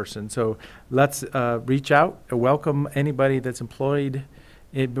that person. So let's reach out and welcome anybody that's employed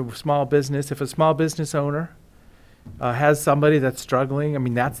in a small business. If a small business owner has somebody that's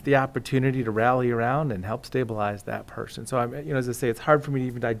struggling, that's the opportunity to rally around and help stabilize that person. So as I say, it's hard for me to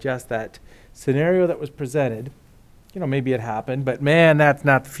even digest that scenario that was presented. Maybe it happened, but man, that's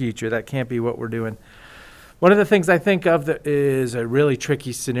not the future. That can't be what we're doing. One of the things I think of that is a really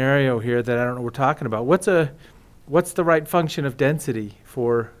tricky scenario here that I don't know we're talking about. What's the right function of density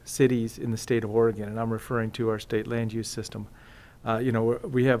for cities in the state of Oregon? And I'm referring to our state land use system.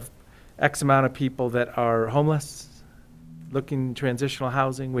 We have X amount of people that are homeless, looking transitional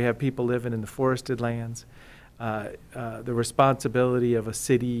housing. We have people living in the forested lands. The responsibility of a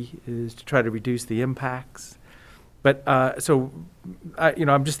city is to try to reduce the impacts. But I'm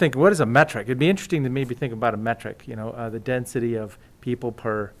just thinking, what is a metric? It'd be interesting to maybe think about a metric. The density of people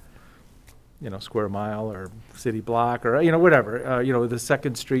per, square mile or city block or whatever. The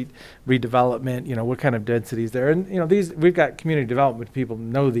Second Street redevelopment. What kind of density is there? And we've got community development people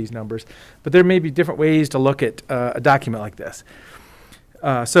know these numbers, but there may be different ways to look at a document like this.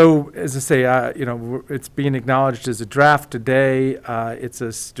 So as I say, it's being acknowledged as a draft today. It's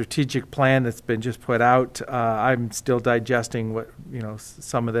a strategic plan that's been just put out. I'm still digesting what,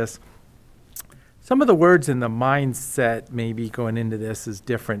 some of this. Some of the words in the mindset maybe going into this is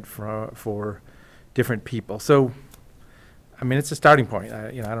different for different people. So, it's a starting point. I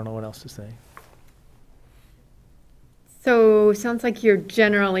don't know what else to say. So sounds like you're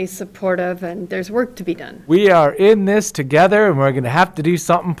generally supportive and there's work to be done. We are in this together and we're going to have to do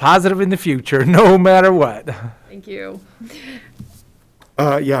something positive in the future, no matter what. Thank you.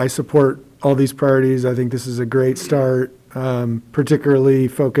 Yeah, I support all these priorities. I think this is a great start, particularly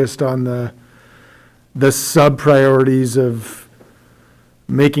focused on the sub-priorities of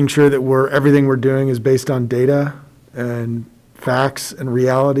making sure that everything we're doing is based on data and facts and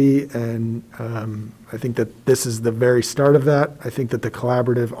reality, and I think that this is the very start of that. I think that the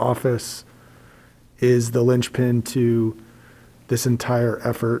collaborative office is the linchpin to this entire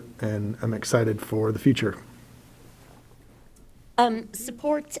effort, and I'm excited for the future.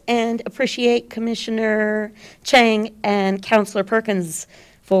 Support and appreciate Commissioner Chang and Councillor Perkins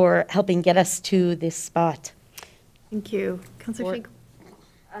for helping get us to this spot. Thank you. Councillor Shank.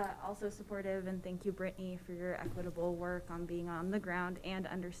 Also supportive, and thank you, Brittany, for your equitable work on being on the ground and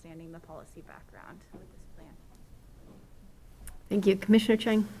understanding the policy background with this plan. Thank you. Commissioner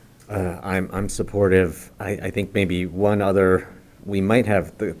Chang. I'm supportive. I think maybe we might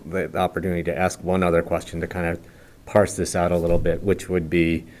have the opportunity to ask one other question to kind of parse this out a little bit, which would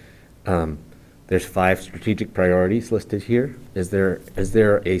be, there's 5 strategic priorities listed here. Is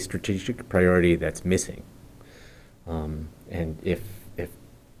there a strategic priority that's missing? And if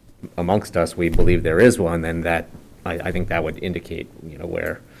amongst us we believe there is one, then that I think that would indicate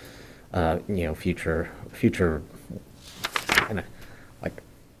where future kind of like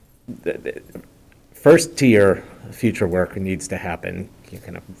the first tier future work needs to happen,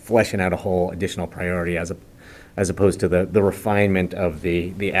 kind of fleshing out a whole additional priority as opposed to the refinement of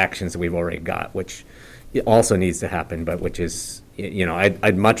the actions that we've already got, which it also needs to happen, but which is, you know,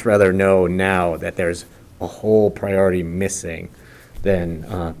 I'd much rather know now that there's a whole priority missing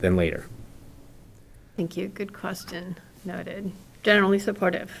than later. Thank you. Good question. Noted. Generally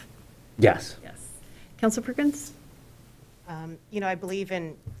supportive. Yes. Yes. Council Perkins? You know, I believe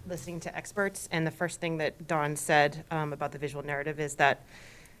in listening to experts, and the first thing that Dawn said about the visual narrative is that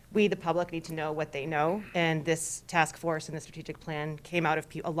we, the public, need to know what they know, and this task force and the strategic plan came out of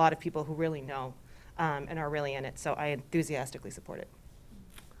a lot of people who really know and are really in it, so I enthusiastically support it.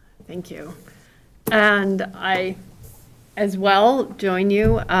 Thank you. And I, as well, join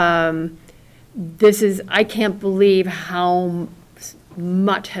you. I can't believe how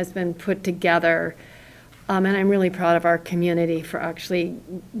much has been put together. And I'm really proud of our community for actually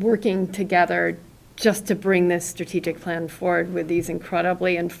working together just to bring this strategic plan forward with these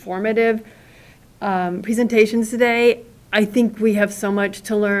incredibly informative presentations today. I think we have so much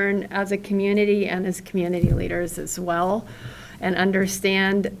to learn as a community and as community leaders as well, and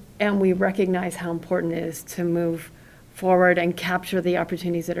understand, and we recognize how important it is to move forward and capture the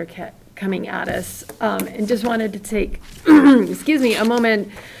opportunities that are coming at us. And just wanted to take, excuse me, a moment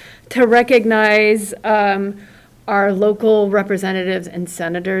to recognize our local representatives and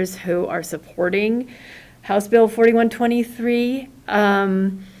senators who are supporting House Bill 4123.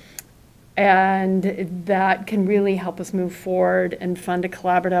 And that can really help us move forward and fund a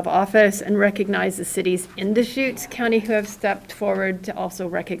collaborative office, and recognize the cities in Deschutes County who have stepped forward to also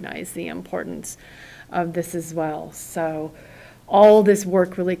recognize the importance of this as well. So all this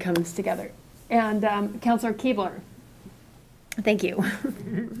work really comes together. And Councilor Keebler, thank you.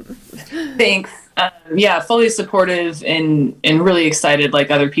 Thanks. Yeah, fully supportive and really excited, like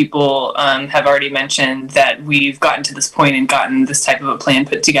other people have already mentioned, that we've gotten to this point and gotten this type of a plan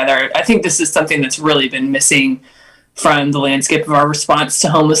put together. I think this is something that's really been missing from the landscape of our response to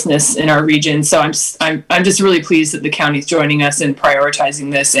homelessness in our region. So I'm just really pleased that the county's joining us in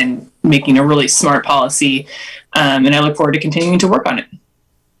prioritizing this and making a really smart policy. And I look forward to continuing to work on it.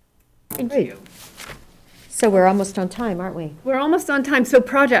 Thank you. So we're almost on time, aren't we? We're almost on time. So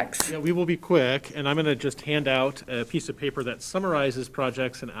projects. Yeah, we will be quick, and I'm going to just hand out a piece of paper that summarizes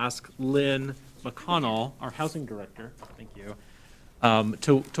projects and ask Lynn McConnell, our housing director, thank you,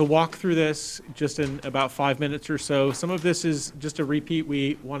 to walk through this just in about 5 minutes or so. Some of this is just a repeat.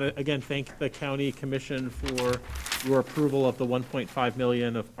 We want to, again, thank the county commission for your approval of the $1.5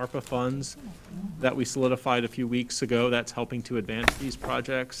 million of ARPA funds that we solidified a few weeks ago. That's helping to advance these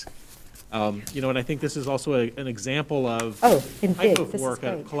projects. You know, and I think this is also an example of type of work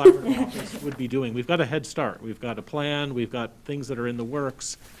a collaborative office would be doing. We've got a head start. We've got a plan. We've got things that are in the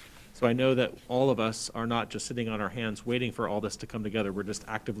works. So I know that all of us are not just sitting on our hands waiting for all this to come together. We're just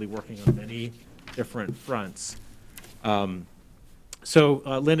actively working on many different fronts. So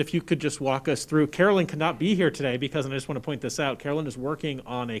Lynn, if you could just walk us through. Carolyn cannot be here today because, and I just want to point this out, Carolyn is working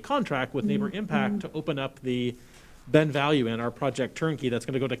on a contract with Neighbor Impact to open up the Ben Value in our project turnkey that's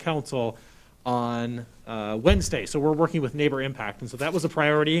going to go to council on Wednesday. So we're working with Neighbor Impact. And so that was a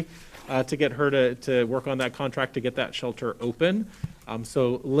priority to get her to work on that contract to get that shelter open.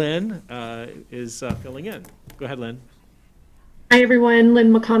 So Lynn is filling in. Go ahead, Lynn. Hi, everyone.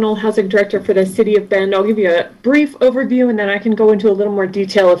 Lynn McConnell, Housing Director for the City of Bend. I'll give you a brief overview, and then I can go into a little more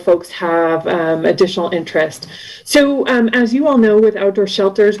detail if folks have additional interest. So as you all know, with outdoor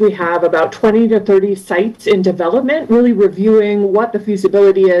shelters, we have about 20 to 30 sites in development, really reviewing what the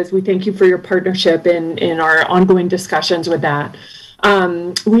feasibility is. We thank you for your partnership in our ongoing discussions with that.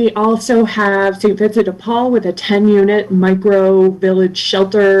 We also have St. Vincent de Paul with a 10-unit micro village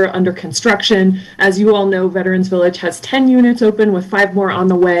shelter under construction. As you all know, Veterans Village has 10 units open with 5 more on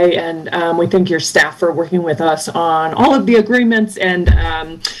the way, and we thank your staff for working with us on all of the agreements and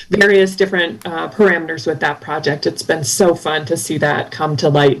various different parameters with that project. It's been so fun to see that come to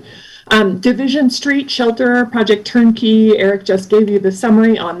light. Division Street Shelter Project Turnkey, Eric just gave you the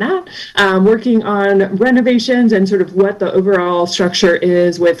summary on that. Working on renovations and sort of what the overall structure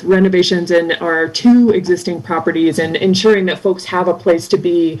is with renovations in our 2 existing properties and ensuring that folks have a place to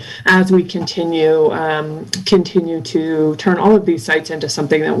be as we continue to turn all of these sites into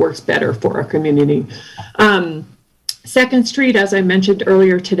something that works better for our community. 2nd Street, as I mentioned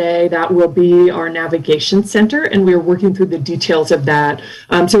earlier today, that will be our navigation center, and we're working through the details of that.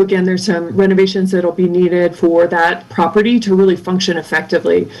 So again, there's some renovations that'll be needed for that property to really function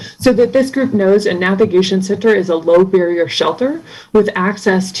effectively. So that this group knows, a navigation center is a low barrier shelter with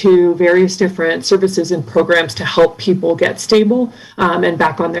access to various different services and programs to help people get stable and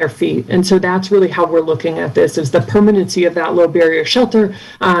back on their feet. And so that's really how we're looking at this, is the permanency of that low barrier shelter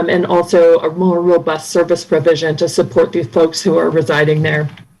and also a more robust service provision to support these folks who are residing there.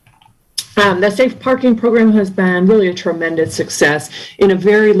 The safe parking program has been really a tremendous success in a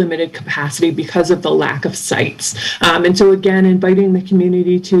very limited capacity because of the lack of sites. And so again, inviting the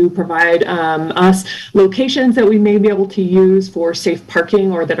community to provide us locations that we may be able to use for safe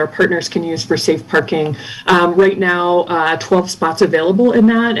parking or that our partners can use for safe parking. Right now, 12 spots available in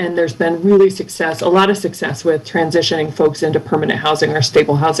that, and there's been really a lot of success with transitioning folks into permanent housing or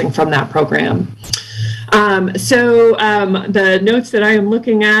stable housing from that program. The notes that I am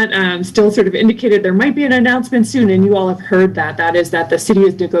looking at still sort of indicated there might be an announcement soon, and you all have heard that. That is that the city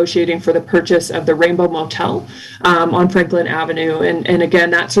is negotiating for the purchase of the Rainbow Motel on Franklin Avenue. And again,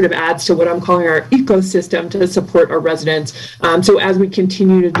 that sort of adds to what I'm calling our ecosystem to support our residents. So as we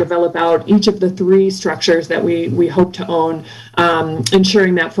continue to develop out each of the 3 structures that we hope to own,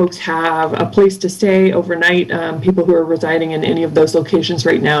 ensuring that folks have a place to stay overnight, people who are residing in any of those locations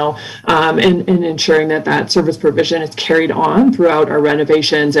right now, and ensuring that service provision is carried on throughout our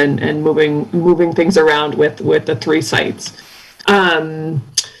renovations and moving things around with the 3 sites.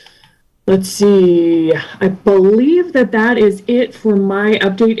 Let's see, I believe that is it for my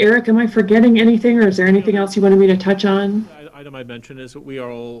update. Eric, am I forgetting anything, or is there anything else you wanted me to touch on? Item I mentioned is that we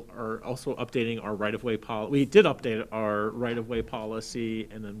are also updating our right-of-way policy. We did update our right-of-way policy,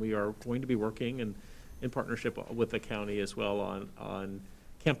 and then we are going to be working in partnership with the county as well on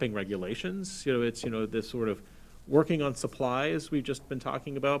camping regulations. It's this sort of working on supplies we've just been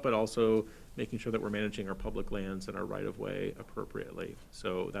talking about, but also making sure that we're managing our public lands and our right-of-way appropriately.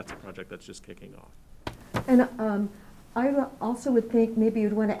 So that's a project that's just kicking off. And I also would think maybe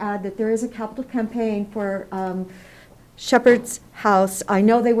you'd want to add that there is a capital campaign for Shepherd's House. I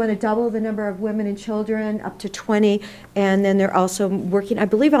know they want to double the number of women and children up to 20, and then they're also working, I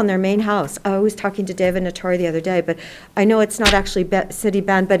believe, on their main house. I was talking to David Nattori the other day, but I know it's not actually city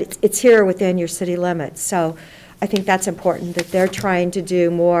banned, but it's here within your city limits. So I think that's important, that they're trying to do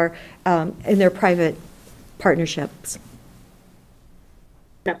more in their private partnerships.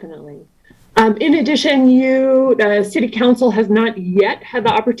 Definitely. In addition, the City Council has not yet had the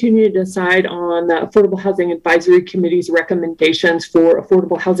opportunity to decide on the Affordable Housing Advisory Committee's recommendations for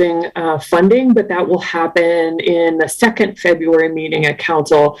affordable housing funding, but that will happen in the second February meeting at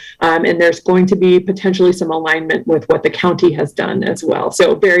Council, and there's going to be potentially some alignment with what the county has done as well.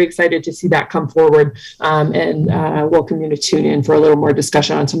 So very excited to see that come forward, and welcome you to tune in for a little more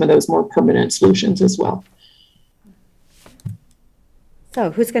discussion on some of those more permanent solutions as well. So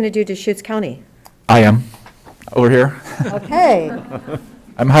who's going to do Deschutes County? I am, over here. Okay.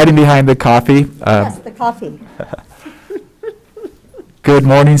 I'm hiding behind the coffee. Yes, the coffee. Good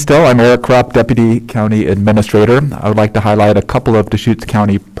morning still. I'm Eric Krupp, Deputy County Administrator. I would like to highlight a couple of Deschutes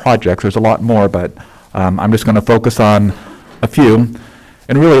County projects. There's a lot more, but I'm just going to focus on a few.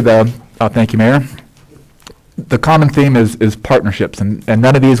 And really thank you, Mayor. The common theme is partnerships, and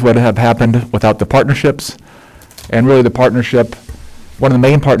none of these would have happened without the partnerships. And really one of the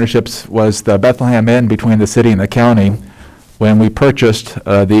main partnerships was the Bethlehem Inn between the city and the county when we purchased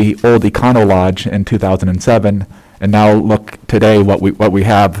the old Econo Lodge in 2007, and now look today what we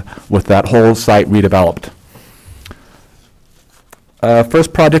have with that whole site redeveloped.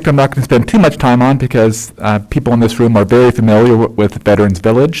 First project I'm not going to spend too much time on because people in this room are very familiar with Veterans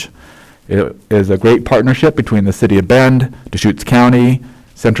Village. It is a great partnership between the City of Bend, Deschutes County,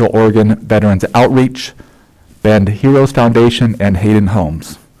 Central Oregon Veterans Outreach, Bend Heroes Foundation, and Hayden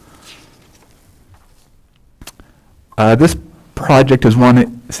Homes. This project is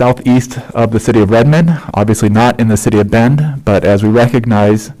one southeast of the city of Redmond, obviously not in the city of Bend, but as we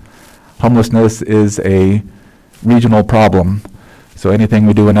recognize, homelessness is a regional problem. So anything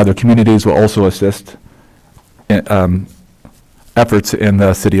we do in other communities will also assist in, efforts in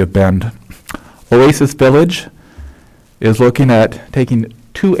the city of Bend. Oasis Village is looking at taking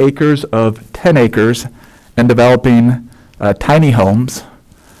 2 acres of 10 acres and developing tiny homes.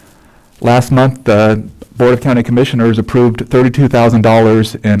 Last month, the Board of County Commissioners approved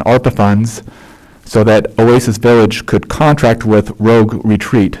 $32,000 in ARPA funds so that Oasis Village could contract with Rogue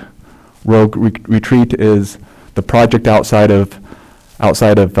Retreat. Rogue Retreat is the project outside of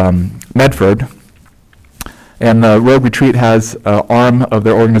Medford, and Rogue Retreat has an arm of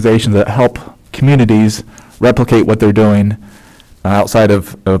their organization that help communities replicate what they're doing outside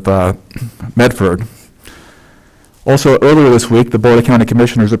of Medford. Also, earlier this week, the Board of County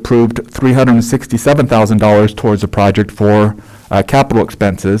Commissioners approved $367,000 towards the project for capital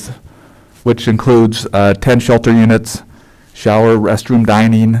expenses, which includes 10 shelter units, shower, restroom,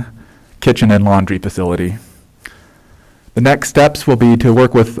 dining, kitchen, and laundry facility. The next steps will be to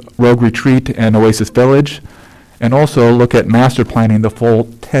work with Rogue Retreat and Oasis Village, and also look at master planning the full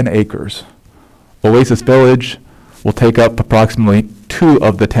 10 acres. Oasis Village will take up approximately 2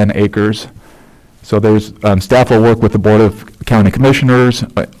 of the 10 acres. So there's, staff will work with the Board of County Commissioners,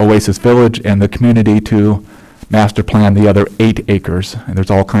 Oasis Village, and the community to master plan the other 8 acres. And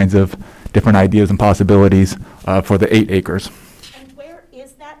there's all kinds of different ideas and possibilities for the 8 acres. And where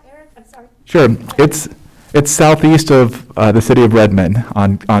is that, Eric? I'm sorry. Sure. It's southeast of the city of Redmond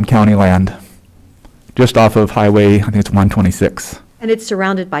on county land, just off of Highway, I think it's 126. And it's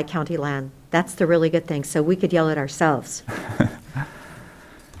surrounded by county land. That's the really good thing, so we could yell it ourselves.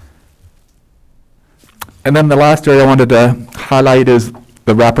 And then the last area I wanted to highlight is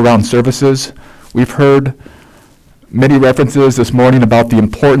the wraparound services. We've heard many references this morning about the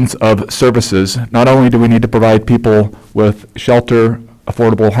importance of services. Not only do we need to provide people with shelter,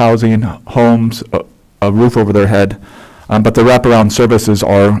 affordable housing, homes, a roof over their head, but the wraparound services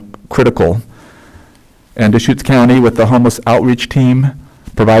are critical. And Deschutes County, with the homeless outreach team,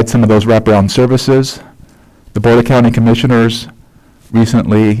 provides some of those wraparound services. The Board of County Commissioners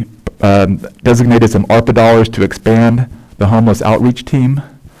recently designated some ARPA dollars to expand the homeless outreach team.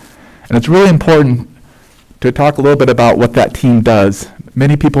 And it's really important to talk a little bit about what that team does.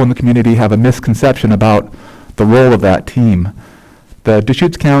 Many people in the community have a misconception about the role of that team. The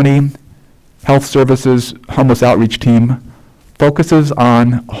Deschutes County Health Services Homeless Outreach Team focuses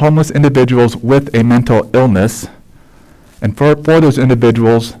on homeless individuals with a mental illness. And for those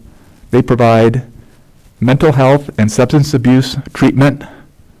individuals, they provide mental health and substance abuse treatment,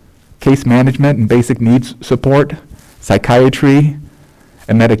 case management and basic needs support, psychiatry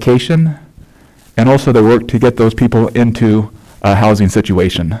and medication, and also the work to get those people into a housing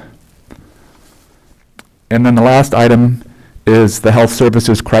situation. And then the last item is the Health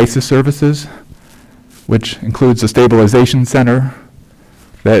Services Crisis Services, which includes the Stabilization Center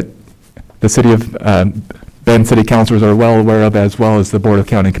that the City of Bend City Councilors are well aware of, as well as the Board of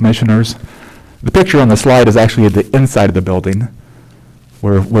County Commissioners. The picture on the slide is actually at the inside of the building,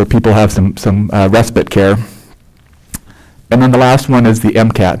 where people have some respite care. And then the last one is the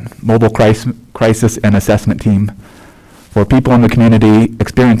MCAT, Mobile Crisis and Assessment Team, for people in the community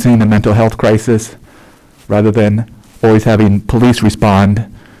experiencing a mental health crisis. Rather than always having police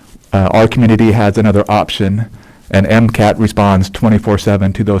respond, our community has another option, and MCAT responds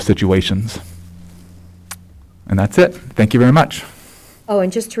 24/7 to those situations. And that's it. Thank you very much. Oh,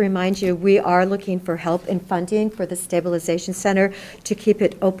 and just to remind you, we are looking for help in funding for the Stabilization Center to keep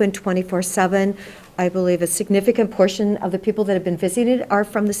it open 24/7. I believe a significant portion of the people that have been visited are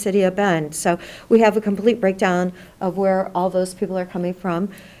from the city of Bend. So we have a complete breakdown of where all those people are coming from.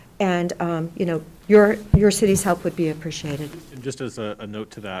 And, you know, your city's help would be appreciated. And just as a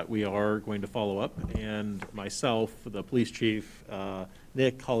note to that, we are going to follow up, and myself, the police chief,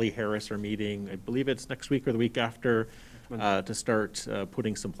 Nick, Holly Harris are meeting, I believe it's next week or the week after, to start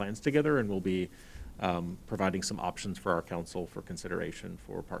putting some plans together, and we'll be providing some options for our council for consideration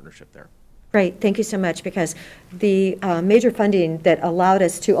for partnership there. Great, thank you so much, because the major funding that allowed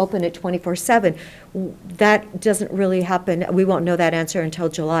us to open it 24/7, that doesn't really happen. We won't know that answer until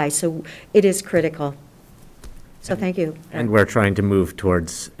July, so it is critical. So thank you. And we're trying to move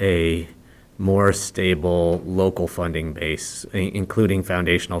towards a more stable local funding base, including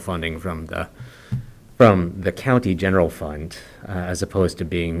foundational funding from the county general fund, as opposed to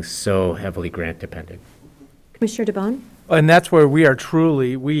being so heavily grant dependent. Commissioner DeBonne? And that's where we are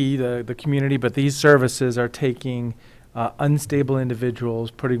truly, the community, but these services are taking unstable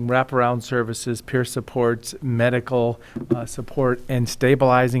individuals, putting wraparound services, peer supports, medical support, and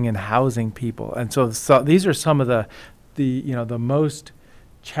stabilizing and housing people. And so these are some of the most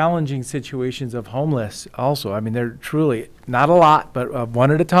challenging situations of homeless also. I mean, they're truly, not a lot, but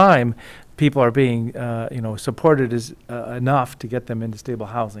one at a time, people are being supported enough to get them into stable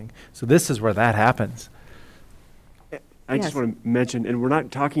housing. So this is where that happens. I just want to mention, and we're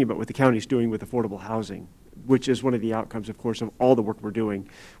not talking about what the county's doing with affordable housing, which is one of the outcomes, of course, of all the work we're doing.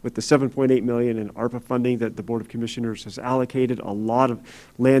 With the $7.8 million in ARPA funding that the Board of Commissioners has allocated, a lot of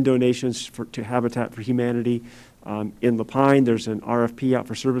land donations to Habitat for Humanity. In La Pine, there's an RFP out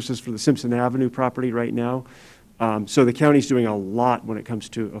for services for the Simpson Avenue property right now. So the county's doing a lot when it comes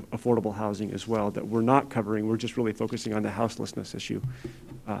to affordable housing as well that we're not covering. We're just really focusing on the houselessness issue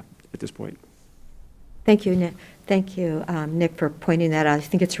at this point. Thank you, Nick. Thank you, Nick, for pointing that out. I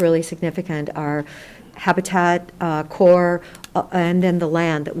think it's really significant. Our Habitat core and then the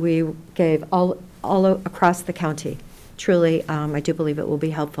land that we gave all across the county. Truly, I do believe it will be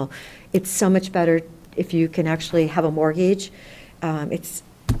helpful. It's so much better if you can actually have a mortgage. It's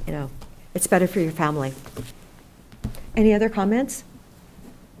better for your family. Any other comments?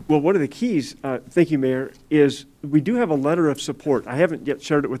 Well, one of the keys, thank you, Mayor, is we do have a letter of support. I haven't yet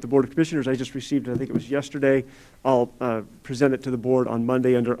shared it with the Board of Commissioners. I just received it, I think it was yesterday. I'll present it to the board on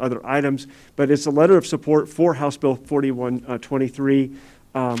Monday under other items. But it's a letter of support for House Bill 4123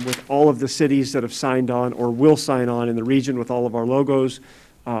 with all of the cities that have signed on or will sign on in the region with all of our logos.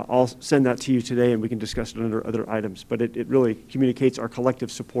 I'll send that to you today, and we can discuss it under other items. But it really communicates our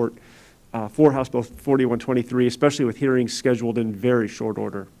collective support for House Bill 4123, especially with hearings scheduled in very short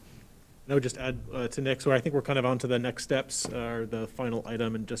order. I would just add to Nick, so I think we're kind of on to the next steps, or the final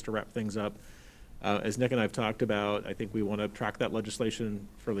item, and just to wrap things up. As Nick and I have talked about, I think we want to track that legislation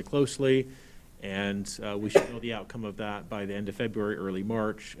fairly closely, and we should know the outcome of that by the end of February, early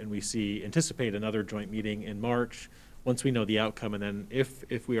March, and we anticipate another joint meeting in March once we know the outcome, and then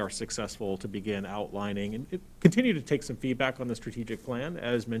if we are successful, to begin outlining and continue to take some feedback on the strategic plan.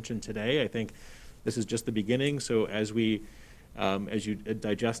 As mentioned today, I think this is just the beginning, so as you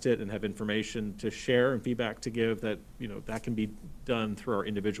digest it and have information to share and feedback to give, that that can be done through our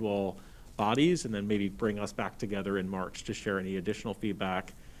individual bodies, and then maybe bring us back together in March to share any additional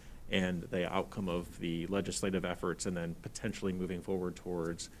feedback and the outcome of the legislative efforts, and then potentially moving forward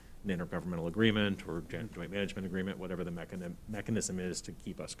towards an intergovernmental agreement or joint management agreement, whatever the mechanism is to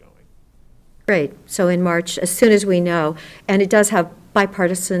keep us going. Great. So in March, as soon as we know, and it does have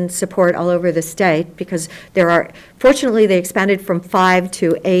bipartisan support all over the state, because fortunately, they expanded from 5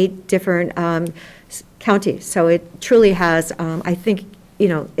 to 8 different counties. So it truly has, I think,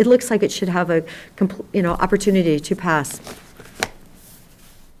 it looks like it should have a, opportunity to pass.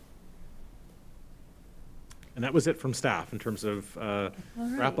 And that was it from staff in terms of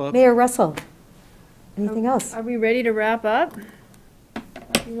wrap up. Mayor Russell, anything else? Are we ready to wrap up?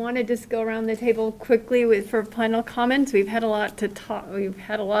 You want to just go around the table quickly for final comments? We've had a lot to talk. We've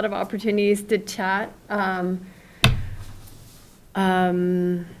had a lot of opportunities to chat. So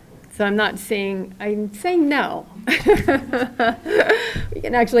I'm saying no. We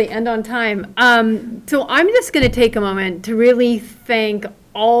can actually end on time. So I'm just going to take a moment to really thank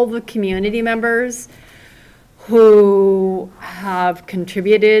all the community members who have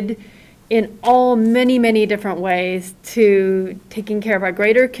contributed in many different ways to taking care of our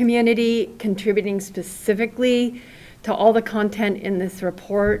greater community, contributing specifically to all the content in this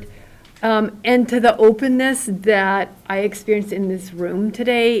report, and to the openness that I experienced in this room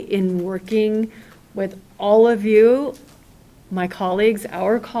today in working with all of you, my colleagues,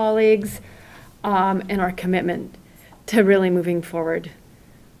 our colleagues, and our commitment to really moving forward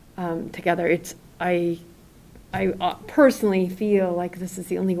together. I personally feel like this is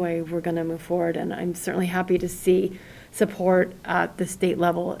the only way we're going to move forward, and I'm certainly happy to see support at the state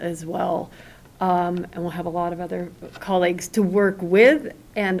level as well. And we'll have a lot of other colleagues to work with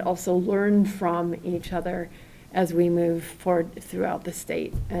and also learn from each other as we move forward throughout the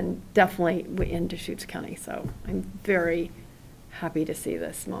state, and definitely in Deschutes County. So I'm very happy to see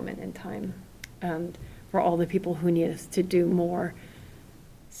this moment in time, and for all the people who need us to do more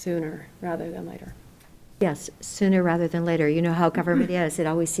sooner rather than later. Yes, sooner rather than later. You know how government is. It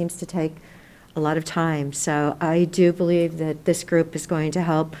always seems to take a lot of time. So I do believe that this group is going to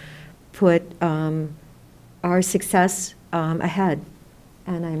help put our success ahead.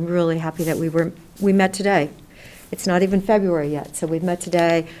 And I'm really happy that we met today. It's not even February yet, so we've met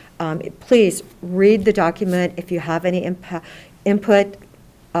today. Please read the document. If you have any input,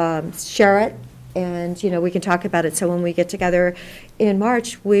 share it. And, we can talk about it. So when we get together in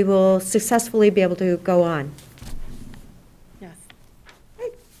March, we will successfully be able to go on. Yes.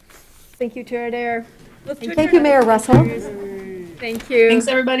 Thank you, Chair Adair. Thank you, Mayor Russell. Thank you. Thanks,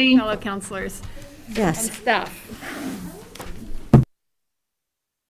 everybody. Fellow councilors. Yes. And staff.